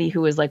somebody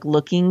who was like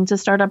looking to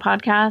start a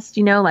podcast,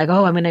 like,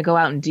 oh, I'm going to go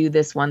out and do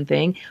this one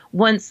thing.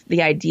 Once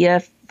the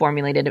idea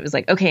formulated, it was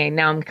like, okay,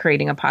 now I'm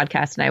creating a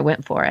podcast, and I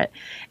went for it.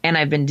 And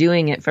I've been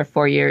doing it for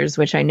 4 years,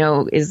 which I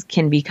know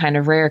can be kind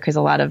of rare because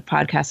a lot of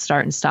podcasts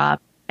start and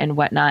stop and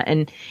whatnot.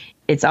 And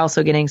it's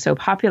also getting so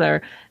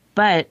popular.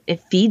 But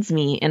it feeds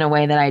me in a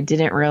way that I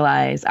didn't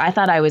realize. I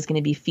thought I was going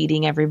to be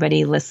feeding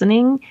everybody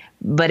listening,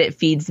 but it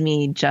feeds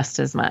me just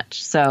as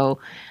much. So,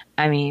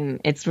 I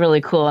mean, it's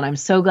really cool. And I'm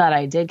so glad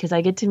I did because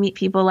I get to meet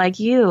people like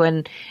you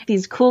and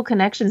these cool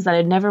connections that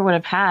I never would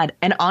have had.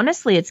 And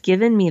honestly, it's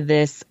given me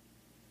this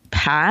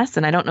pass.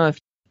 And I don't know if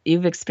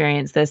you've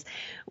experienced this.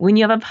 When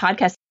you have a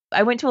podcast,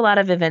 I went to a lot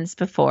of events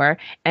before,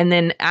 and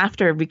then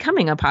after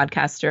becoming a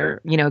podcaster,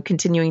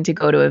 continuing to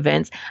go to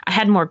events, I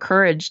had more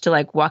courage to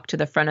like walk to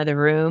the front of the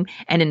room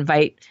and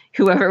invite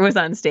whoever was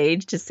on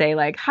stage to say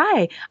like,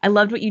 hi, I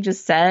loved what you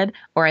just said,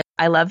 or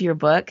I love your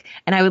book,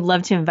 and I would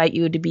love to invite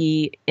you to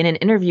be in an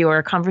interview or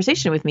a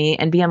conversation with me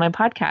and be on my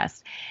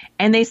podcast.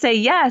 And they say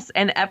yes.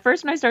 And at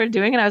first when I started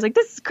doing it, I was like,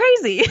 this is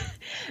crazy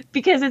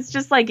because it's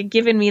just like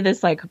given me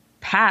this like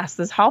pass,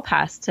 this hall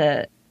pass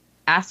to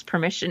ask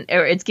permission,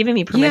 or it's giving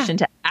me permission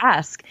to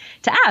ask.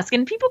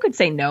 And people could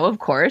say no, of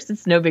course,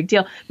 it's no big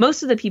deal.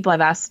 Most of the people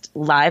I've asked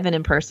live and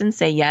in person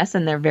say yes,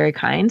 and they're very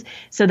kind.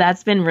 So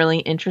that's been really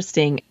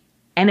interesting.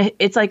 And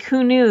it's like,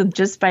 who knew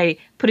just by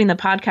putting the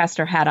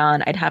podcaster hat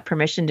on, I'd have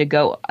permission to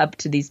go up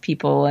to these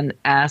people and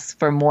ask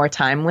for more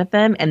time with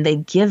them, and they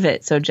give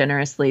it so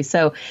generously.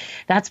 So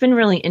that's been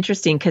really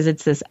interesting because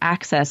it's this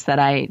access that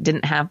I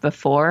didn't have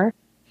before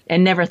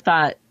and never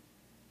thought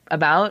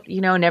about,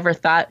 never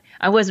thought.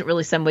 I wasn't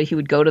really somebody who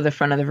would go to the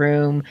front of the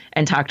room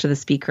and talk to the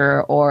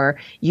speaker or,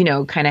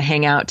 kind of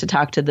hang out to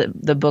talk to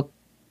the book,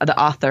 the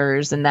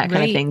authors and that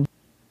kind of thing.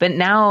 But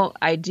now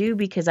I do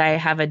because I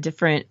have a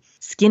different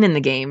skin in the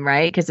game,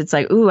 right? Because it's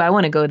like, ooh, I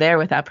want to go there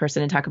with that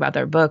person and talk about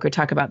their book or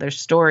talk about their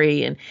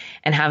story and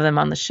have them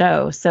on the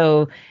show.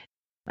 So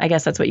I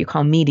guess that's what you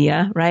call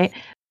media, right?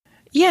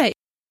 Yeah.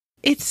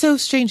 It's so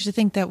strange to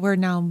think that we're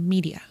now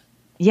media.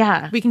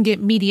 Yeah. We can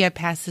get media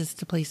passes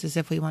to places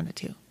if we wanted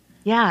to.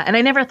 Yeah. And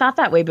I never thought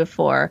that way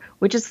before,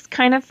 which is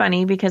kind of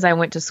funny because I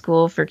went to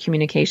school for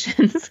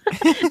communications.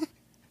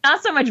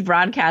 Not so much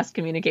broadcast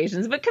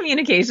communications, but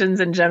communications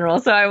in general.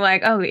 So I'm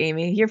like, oh,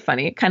 Amy, you're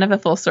funny. Kind of a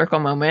full circle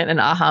moment, an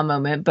aha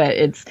moment. But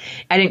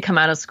I didn't come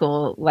out of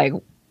school like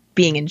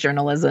being in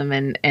journalism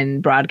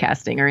and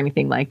broadcasting or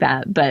anything like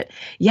that. But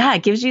yeah,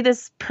 it gives you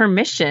this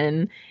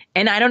permission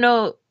And I don't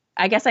know,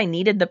 I guess I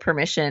needed the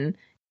permission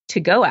to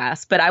go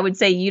ask, but I would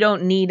say you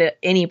don't need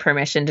any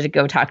permission to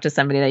go talk to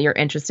somebody that you're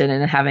interested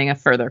in having a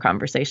further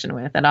conversation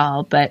with at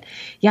all. But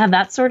yeah,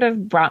 that sort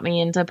of brought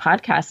me into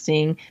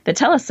podcasting the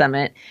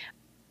Telesummit,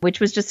 which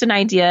was just an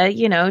idea,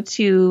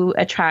 to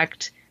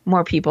attract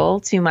more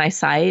people to my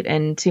site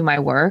and to my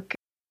work.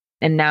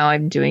 And now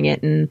I'm doing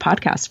it in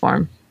podcast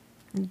form.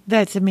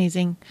 That's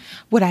amazing.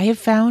 What I have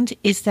found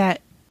is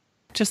that,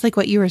 just like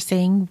what you were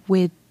saying,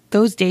 with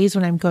those days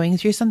when I'm going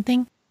through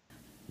something,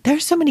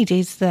 there's so many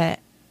days that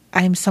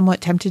I'm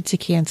somewhat tempted to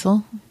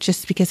cancel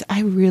just because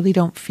I really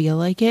don't feel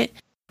like it.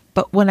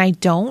 But when I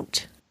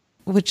don't,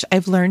 which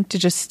I've learned to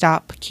just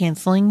stop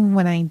canceling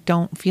when I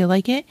don't feel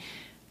like it,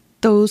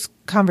 those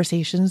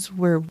conversations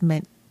were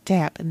meant to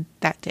happen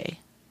that day.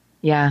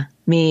 Yeah,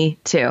 me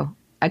too.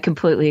 I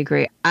completely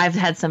agree. I've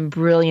had some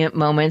brilliant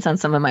moments on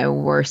some of my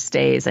worst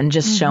days and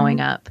just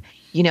showing up.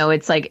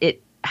 It's like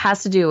it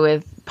has to do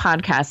with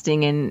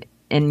podcasting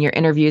and your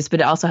interviews, but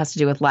it also has to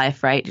do with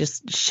life, right?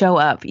 Just show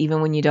up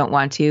even when you don't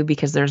want to,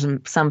 because there's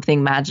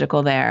something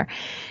magical there.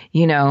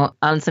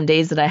 On some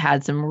days that I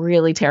had some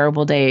really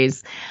terrible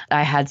days,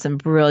 I had some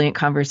brilliant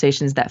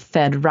conversations that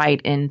fed right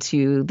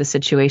into the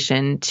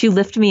situation to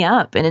lift me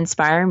up and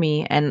inspire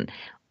me. And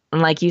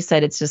like you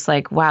said, it's just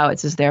like, wow,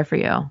 it's just there for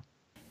you.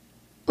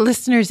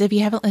 Listeners, if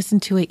you haven't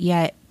listened to it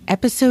yet,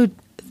 episode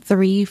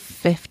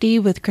 350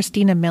 with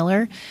Christina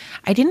Miller,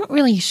 I didn't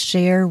really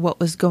share what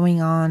was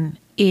going on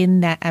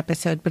in that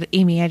episode, but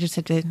Amy, I just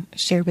had to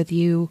share with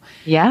you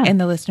and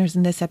the listeners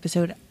in this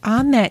episode.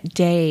 On that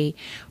day,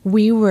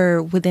 we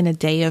were within a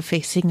day of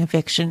facing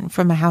eviction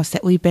from a house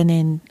that we've been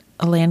in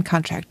a land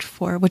contract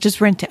for, which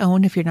is rent to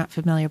own if you're not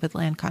familiar with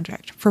land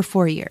contract, for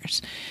 4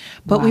 years.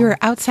 But we were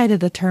outside of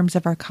the terms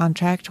of our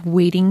contract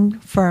waiting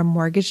for our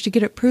mortgage to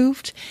get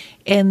approved,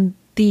 and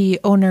the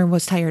owner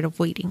was tired of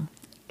waiting.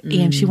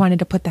 And she wanted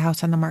to put the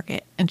house on the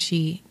market, and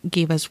she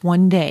gave us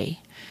 1 day.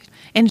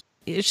 And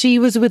she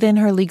was within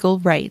her legal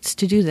rights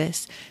to do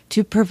this,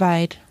 to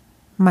provide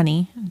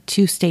money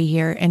to stay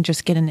here and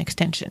just get an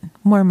extension,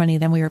 more money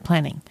than we were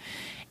planning.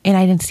 And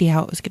I didn't see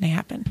how it was going to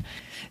happen.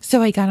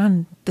 So I got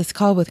on this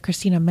call with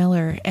Christina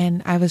Miller,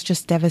 and I was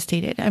just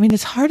devastated. I mean,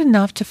 it's hard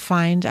enough to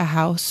find a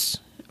house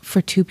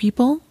for 2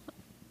 people,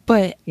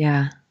 but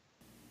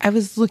I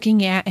was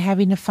looking at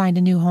having to find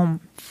a new home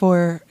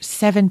for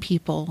 7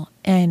 people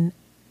and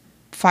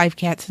 5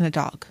 cats and a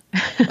dog.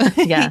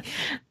 Yeah,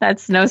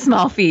 that's no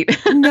small feat.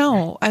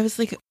 No, I was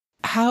like,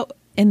 how,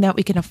 and that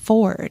we can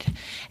afford.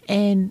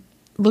 And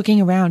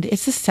looking around,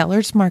 it's the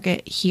seller's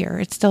market here.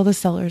 It's still the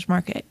seller's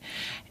market.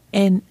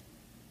 And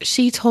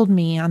she told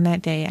me on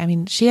that day, I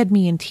mean, she had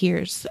me in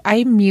tears.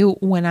 I mute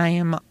when I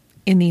am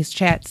in these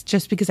chats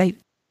just because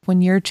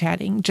when you're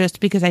chatting, just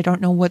because I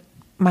don't know what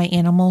my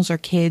animals or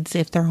kids,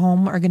 if they're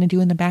home, are going to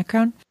do in the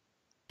background.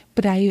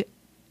 But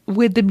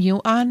with the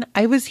mute on,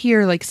 I was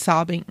here like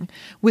sobbing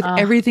with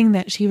everything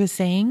that she was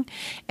saying.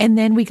 And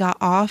then we got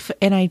off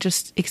and I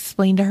just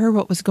explained to her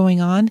what was going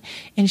on.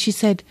 And she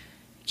said,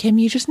 Kim,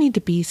 you just need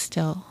to be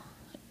still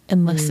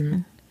and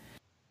listen.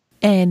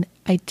 And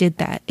I did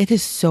that. It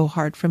is so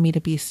hard for me to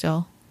be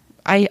still.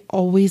 I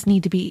always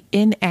need to be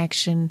in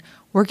action,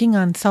 working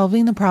on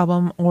solving the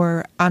problem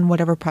or on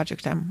whatever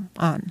project I'm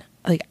on.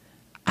 Like,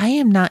 I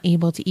am not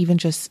able to even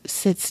just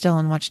sit still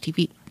and watch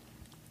TV.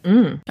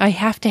 I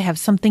have to have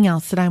something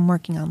else that I'm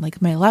working on,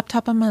 like my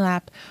laptop on my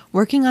lap,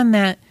 working on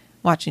that,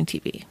 watching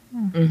TV.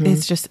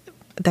 It's just,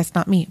 that's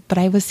not me. But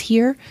I was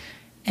here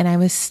and I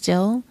was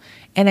still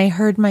and I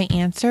heard my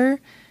answer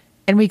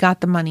and we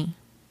got the money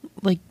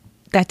like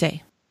that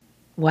day.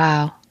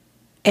 Wow.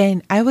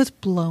 And I was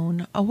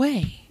blown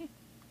away,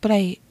 but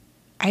I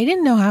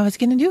didn't know how I was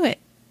going to do it.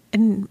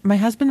 And my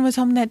husband was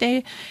home that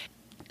day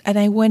and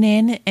I went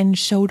in and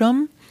showed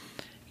him.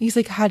 He's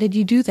like, how did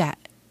you do that?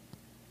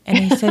 And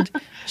I said,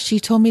 she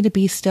told me to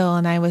be still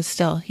and I was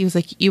still. He was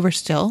like, you were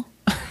still?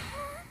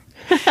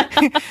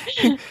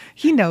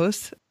 He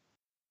knows.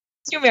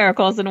 2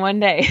 miracles in 1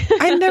 day.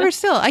 I'm never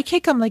still. I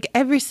kick him like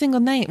every single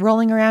night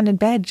rolling around in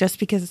bed just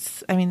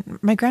because, I mean,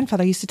 my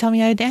grandfather used to tell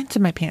me I had dance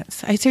in my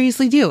pants. I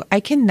seriously do. I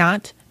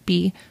cannot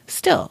be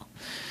still.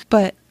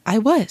 But I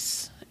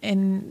was.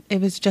 And it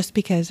was just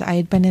because I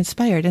had been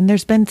inspired. And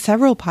there's been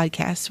several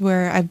podcasts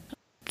where I've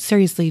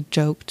seriously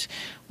joked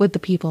with the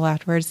people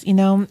afterwards. You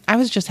know, I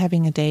was just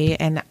having a day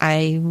and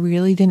I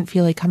really didn't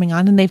feel like coming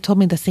on. And they've told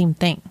me the same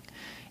thing.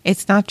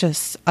 It's not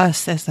just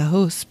us as the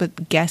hosts,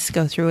 but guests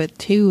go through it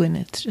too. And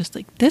it's just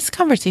like, this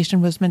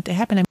conversation was meant to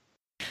happen. I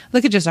mean,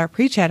 look at just our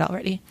pre-chat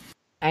already.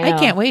 I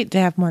can't wait to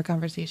have more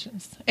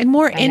conversations and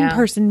more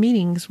in-person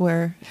meetings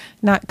where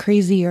not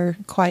crazy or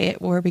quiet,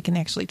 where we can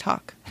actually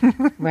talk.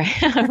 Right.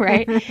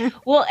 Right.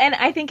 Well, and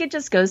I think it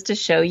just goes to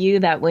show you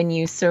that when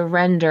you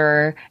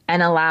surrender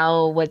and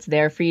allow what's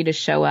there for you to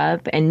show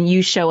up and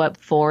you show up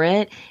for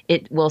it,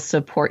 it will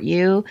support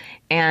you.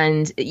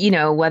 And, you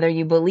know, whether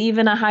you believe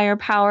in a higher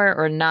power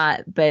or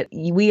not, but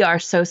we are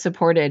so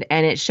supported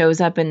and it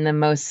shows up in the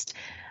most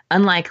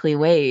unlikely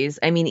ways.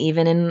 I mean,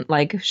 even in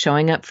like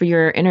showing up for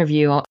your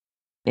interview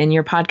in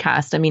your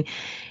podcast. I mean,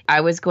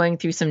 I was going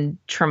through some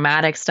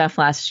traumatic stuff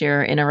last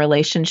year in a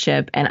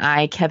relationship, and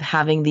I kept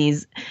having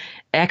these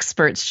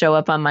experts show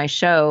up on my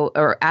show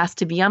or asked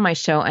to be on my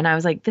show. And I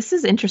was like, this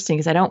is interesting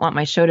because I don't want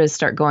my show to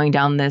start going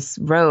down this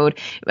road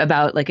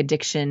about like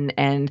addiction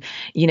and,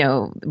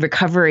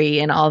 recovery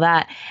and all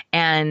that.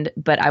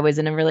 But I was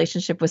in a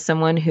relationship with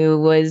someone who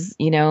was,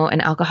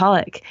 an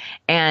alcoholic,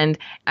 and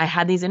I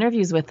had these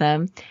interviews with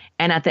them.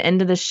 And at the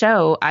end of the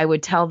show, I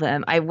would tell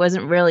them, I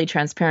wasn't really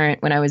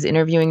transparent when I was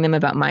interviewing them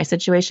about my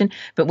situation,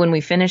 but when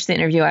we finished the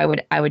interview,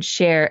 I would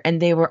share,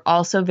 and they were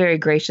also very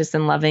gracious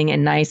and loving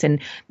and nice. And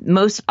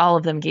most all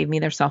of them gave me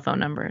their cell phone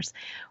numbers,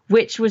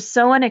 which was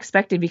so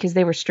unexpected because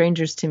they were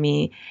strangers to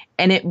me.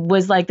 And it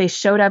was like they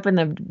showed up in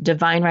the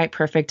divine, right,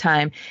 perfect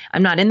time.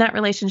 I'm not in that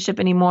relationship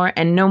anymore,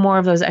 and no more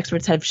of those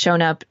experts have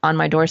shown up on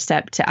my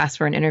doorstep to ask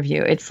for an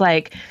interview. It's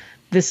like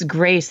this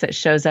grace that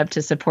shows up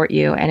to support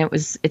you. And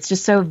it's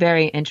just so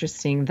very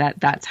interesting that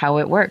that's how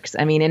it works.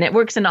 I mean, and it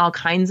works in all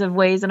kinds of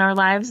ways in our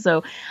lives.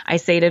 So I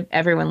say to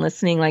everyone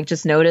listening, like,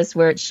 just notice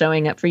where it's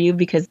showing up for you,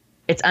 because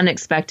it's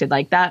unexpected.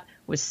 Like, that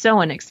was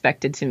so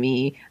unexpected to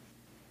me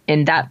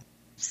in that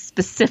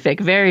specific,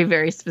 very,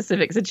 very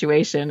specific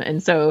situation.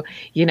 And so,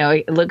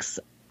 it looks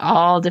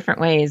all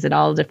different ways at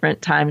all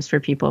different times for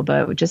people,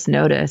 but just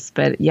notice.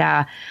 But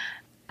yeah,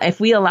 if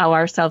we allow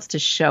ourselves to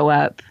show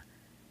up,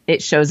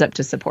 it shows up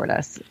to support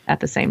us at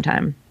the same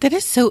time. That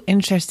is so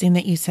interesting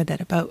that you said that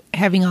about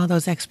having all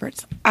those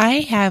experts.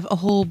 I have a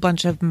whole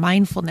bunch of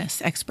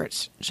mindfulness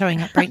experts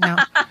showing up right now.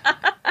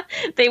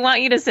 They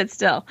want you to sit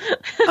still.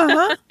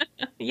 Uh-huh.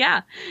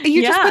 Yeah.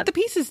 You just put the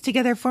pieces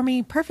together for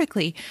me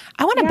perfectly.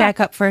 I want to back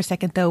up for a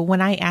second, though.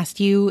 When I asked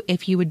you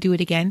if you would do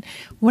it again,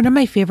 one of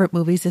my favorite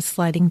movies is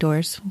Sliding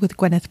Doors with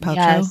Gwyneth Paltrow.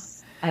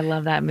 Yes, I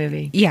love that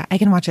movie. Yeah, I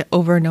can watch it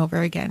over and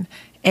over again.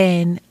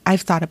 And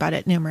I've thought about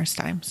it numerous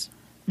times.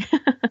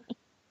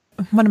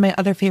 One of my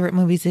other favorite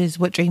movies is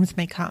What Dreams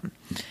May Come.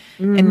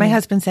 And my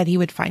husband said he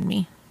would find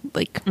me,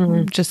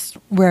 just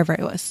wherever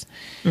I was.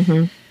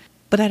 Mm-hmm.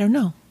 But I don't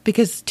know,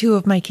 because 2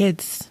 of my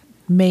kids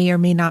may or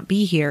may not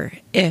be here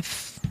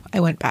if I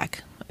went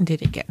back and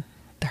did it again.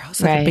 They're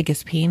also the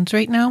biggest pains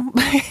right now.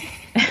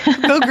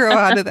 They'll grow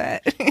out of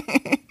that.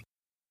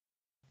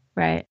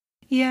 Right.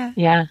 Yeah.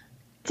 Yeah.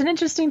 It's an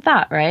interesting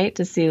thought, right?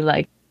 To see,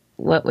 like,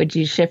 what would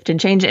you shift and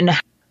change, and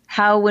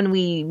how, when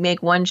we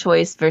make one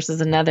choice versus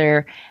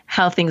another,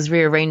 how things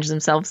rearrange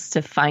themselves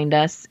to find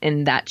us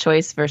in that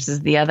choice versus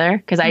the other.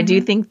 Because I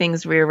do think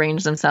things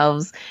rearrange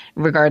themselves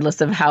regardless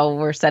of how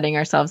we're setting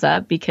ourselves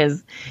up,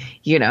 because,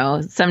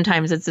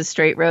 sometimes it's a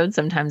straight road,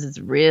 sometimes it's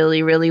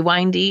really, really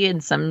windy,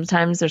 and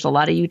sometimes there's a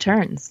lot of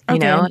U-turns.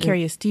 Okay, I'm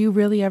curious. Do you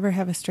really ever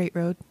have a straight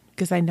road?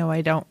 Because I know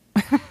I don't.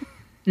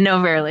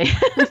 No, rarely.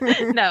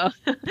 No.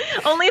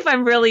 Only if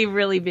I'm really,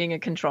 really being a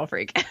control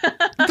freak.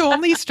 The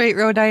only straight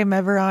road I am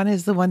ever on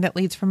is the one that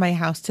leads from my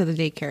house to the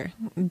daycare.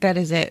 That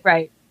is it.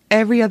 Right.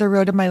 Every other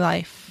road in my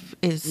life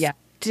is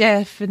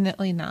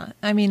definitely not.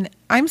 I mean,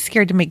 I'm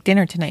scared to make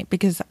dinner tonight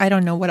because I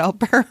don't know what I'll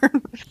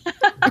burn.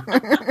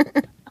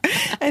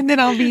 And then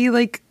I'll be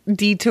like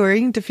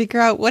detouring to figure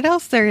out what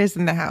else there is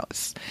in the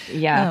house.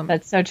 Yeah,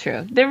 that's so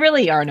true. There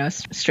really are no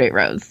straight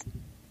roads.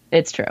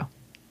 It's true.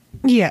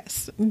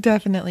 Yes,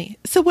 definitely.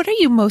 So what are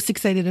you most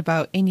excited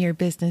about in your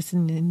business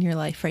and in your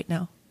life right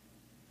now?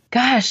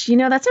 Gosh,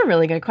 that's a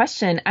really good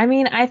question. I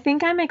mean, I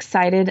think I'm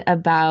excited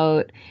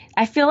about,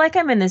 I feel like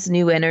I'm in this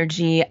new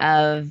energy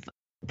of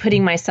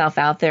putting myself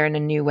out there in a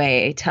new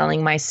way,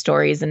 telling my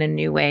stories in a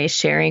new way,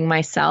 sharing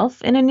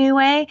myself in a new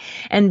way,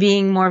 and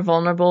being more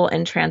vulnerable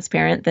and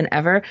transparent than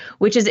ever,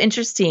 which is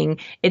interesting.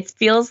 It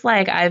feels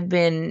like I've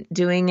been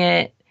doing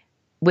it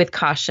with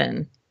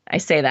caution. I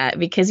say that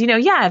because,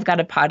 I've got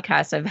a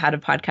podcast. I've had a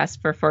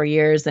podcast for 4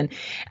 years and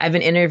I've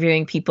been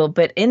interviewing people.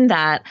 But in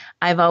that,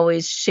 I've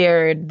always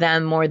shared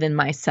them more than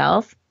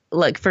myself.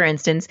 Like, for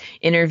instance,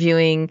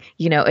 interviewing,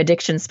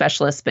 addiction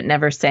specialists, but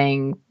never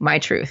saying my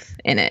truth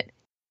in it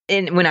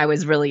when I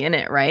was really in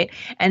it. Right.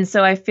 And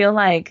so I feel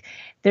like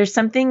there's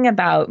something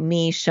about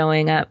me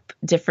showing up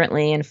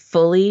differently and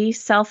fully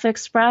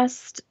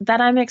self-expressed that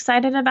I'm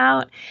excited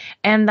about,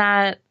 and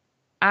that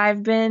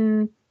I've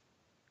been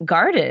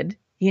guarded.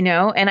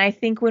 And I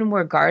think when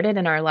we're guarded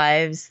in our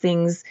lives,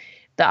 the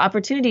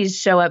opportunities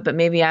show up, but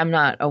maybe I'm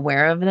not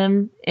aware of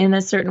them in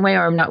a certain way,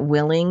 or I'm not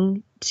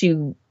willing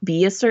to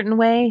be a certain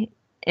way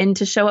and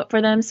to show up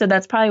for them. So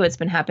that's probably what's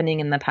been happening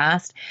in the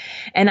past.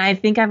 And I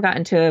think I've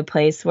gotten to a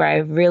place where I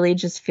really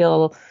just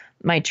feel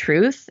my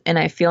truth, and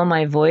I feel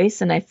my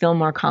voice, and I feel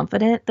more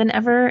confident than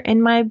ever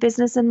in my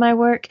business and my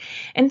work.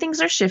 And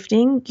things are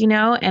shifting,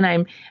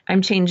 and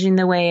I'm changing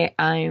the way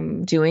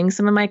I'm doing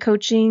some of my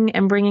coaching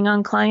and bringing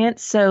on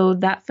clients. So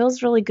that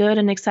feels really good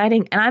and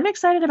exciting. And I'm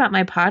excited about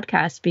my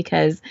podcast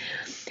because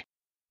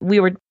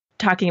we were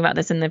talking about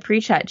this in the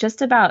pre-chat,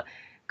 just about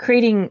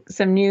creating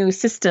some new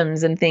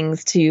systems and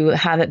things to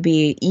have it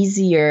be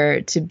easier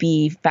to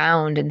be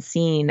found and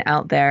seen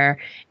out there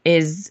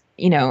is,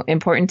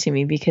 important to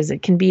me, because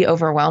it can be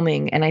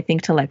overwhelming. And I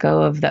think to let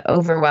go of the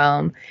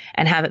overwhelm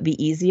and have it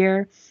be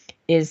easier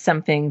is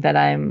something that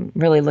I'm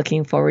really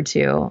looking forward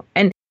to.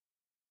 And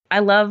I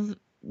love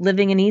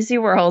living an easy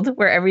world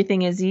where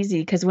everything is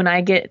easy, because when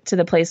I get to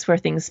the place where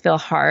things feel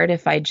hard,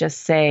 if I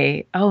just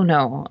say, oh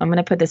no, I'm going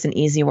to put this in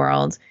easy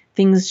world,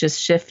 things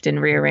just shift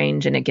and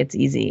rearrange and it gets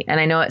easy. And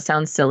I know it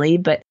sounds silly,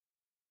 but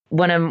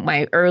one of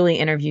my early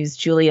interviews,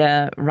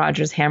 Julia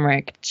Rogers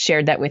Hamrick,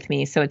 shared that with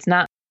me. So it's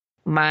not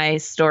my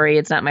story.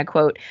 It's not my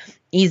quote.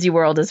 Easy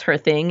world is her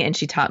thing, and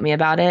she taught me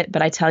about it.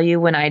 But I tell you,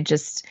 when I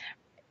just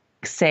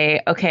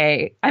say,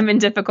 okay, I'm in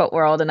difficult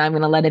world and I'm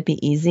going to let it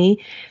be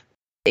easy,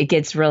 it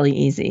gets really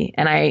easy.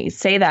 And I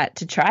say that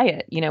to try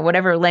it,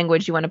 whatever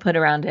language you want to put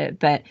around it.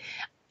 But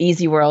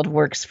easy world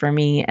works for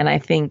me. And I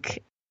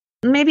think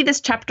maybe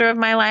this chapter of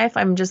my life,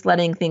 I'm just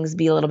letting things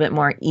be a little bit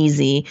more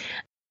easy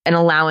and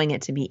allowing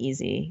it to be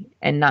easy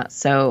and not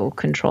so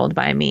controlled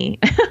by me.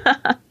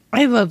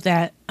 I love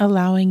that,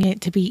 allowing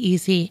it to be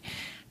easy.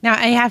 Now,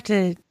 I have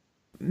to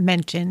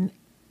mention,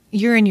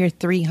 you're in your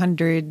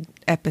 300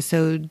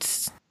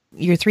 episodes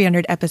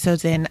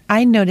in.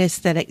 I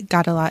noticed that it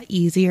got a lot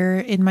easier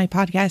in my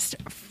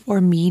podcast for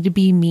me to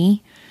be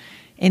me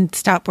and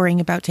stop worrying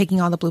about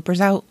taking all the bloopers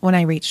out when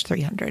I reached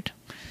 300.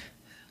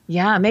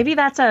 Yeah, maybe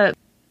that's a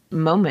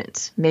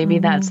moment. Maybe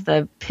that's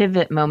the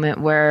pivot moment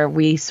where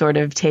we sort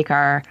of take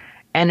our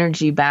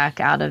energy back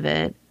out of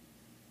it.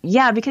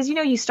 Yeah, because,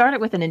 you start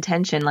it with an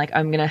intention, like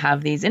I'm going to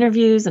have these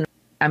interviews and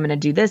I'm going to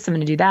do this, I'm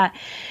going to do that.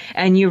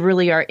 And you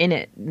really are in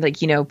it, like,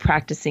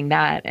 practicing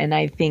that. And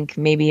I think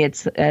maybe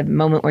it's a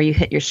moment where you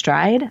hit your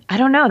stride. I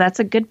don't know. That's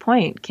a good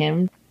point,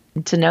 Kim,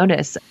 to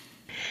notice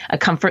a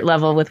comfort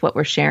level with what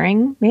we're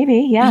sharing.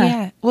 Maybe. Yeah.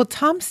 Yeah. Well,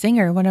 Tom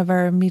Singer, one of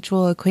our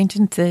mutual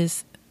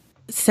acquaintances,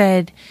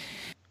 said,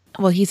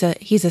 well, he's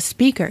a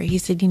speaker. He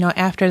said,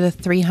 after the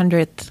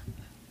 300th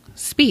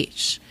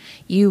speech,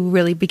 you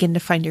really begin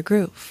to find your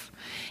groove.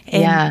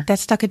 And that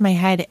stuck in my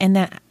head. And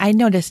then I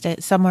noticed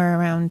it somewhere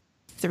around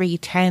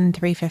 310,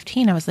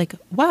 315. I was like,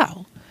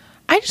 wow,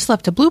 I just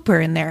left a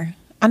blooper in there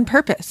on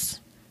purpose.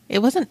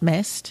 It wasn't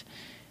missed.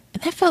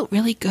 And that felt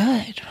really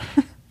good.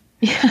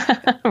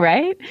 Yeah,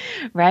 right?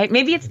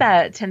 Maybe it's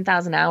that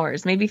 10,000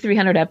 hours. Maybe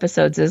 300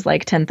 episodes is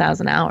like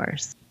 10,000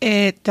 hours.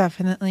 It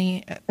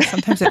definitely,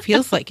 sometimes it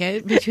feels like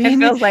it. Between it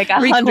feels like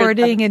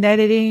recording and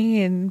editing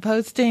and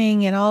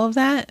posting and all of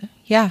that.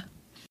 Yeah.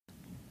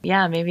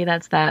 Yeah, maybe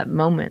that's that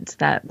moment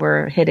that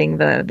we're hitting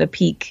the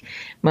peak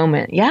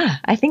moment. Yeah,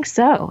 I think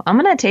so. I'm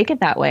going to take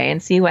it that way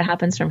and see what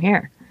happens from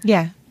here.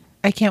 Yeah.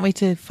 I can't wait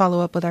to follow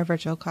up with our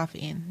virtual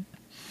coffee. And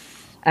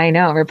I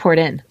know. Report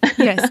in.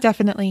 Yes,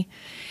 definitely.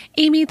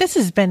 Amy, this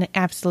has been an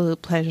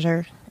absolute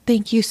pleasure.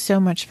 Thank you so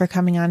much for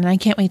coming on. And I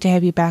can't wait to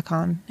have you back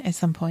on at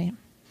some point.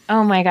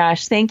 Oh my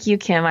gosh. Thank you,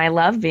 Kim. I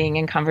love being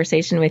in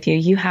conversation with you.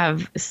 You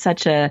have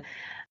such a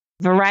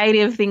variety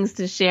of things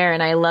to share,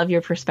 and I love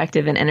your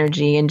perspective and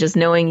energy, and just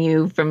knowing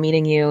you from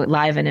meeting you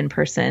live and in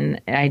person.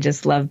 I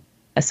just love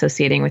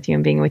associating with you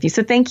and being with you.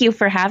 So thank you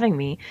for having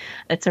me.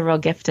 It's a real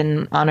gift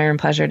and honor and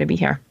pleasure to be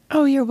here.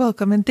 Oh, you're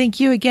welcome. And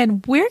thank you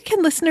again. Where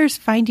can listeners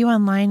find you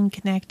online and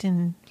connect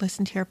and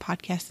listen to your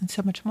podcast and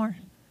so much more?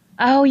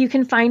 Oh, you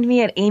can find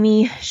me at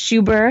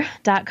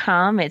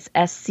amyschuber.com. It's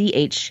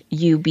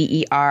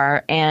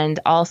SCHUBER. And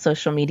all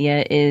social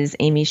media is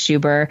Amy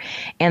Schuber.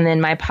 And then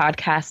my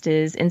podcast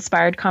is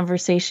Inspired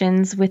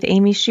Conversations with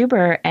Amy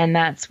Schuber. And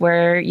that's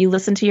where you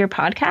listen to your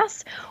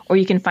podcasts, or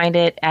you can find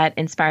it at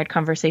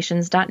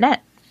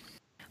inspiredconversations.net.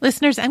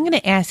 Listeners, I'm going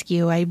to ask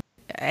you, I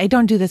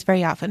don't do this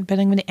very often, but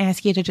I'm going to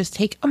ask you to just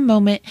take a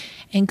moment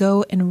and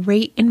go and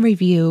rate and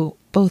review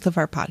both of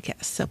our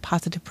podcasts, so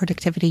Positive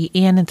Productivity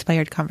and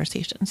Inspired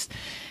Conversations.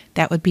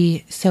 That would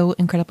be so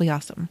incredibly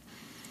awesome.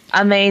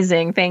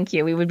 Amazing. Thank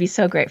you. We would be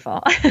so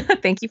grateful.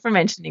 Thank you for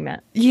mentioning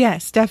that.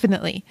 Yes,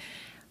 definitely.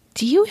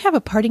 Do you have a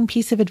parting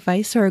piece of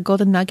advice or a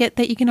golden nugget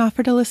that you can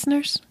offer to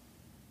listeners?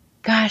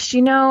 Gosh,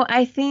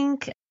 I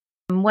think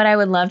what I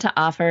would love to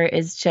offer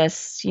is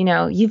just,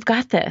 you've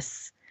got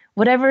this.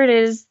 Whatever it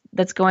is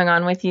that's going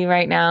on with you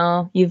right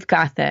now, you've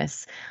got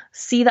this.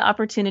 See the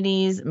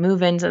opportunities,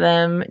 move into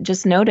them,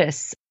 just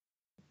notice.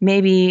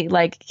 Maybe,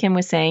 like Kim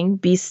was saying,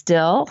 be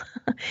still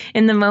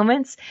in the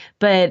moments,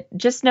 but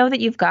just know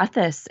that you've got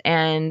this,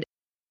 and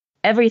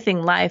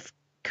everything, life,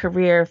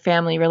 career,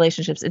 family,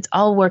 relationships, it's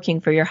all working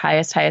for your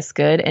highest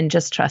good, and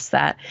just trust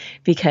that,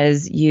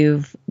 because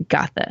you've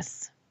got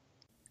this.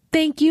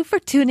 Thank you for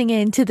tuning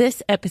in to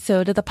this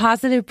episode of the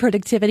Positive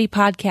Productivity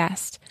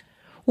Podcast.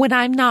 When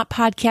I'm not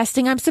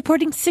podcasting, I'm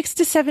supporting 6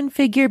 to 7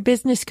 figure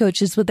business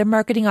coaches with their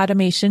marketing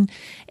automation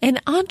and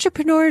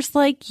entrepreneurs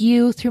like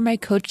you through my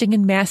coaching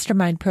and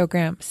mastermind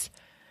programs.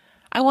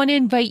 I want to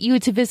invite you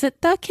to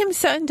visit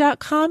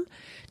thekimsutton.com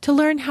to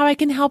learn how I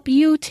can help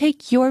you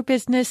take your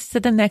business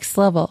to the next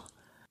level.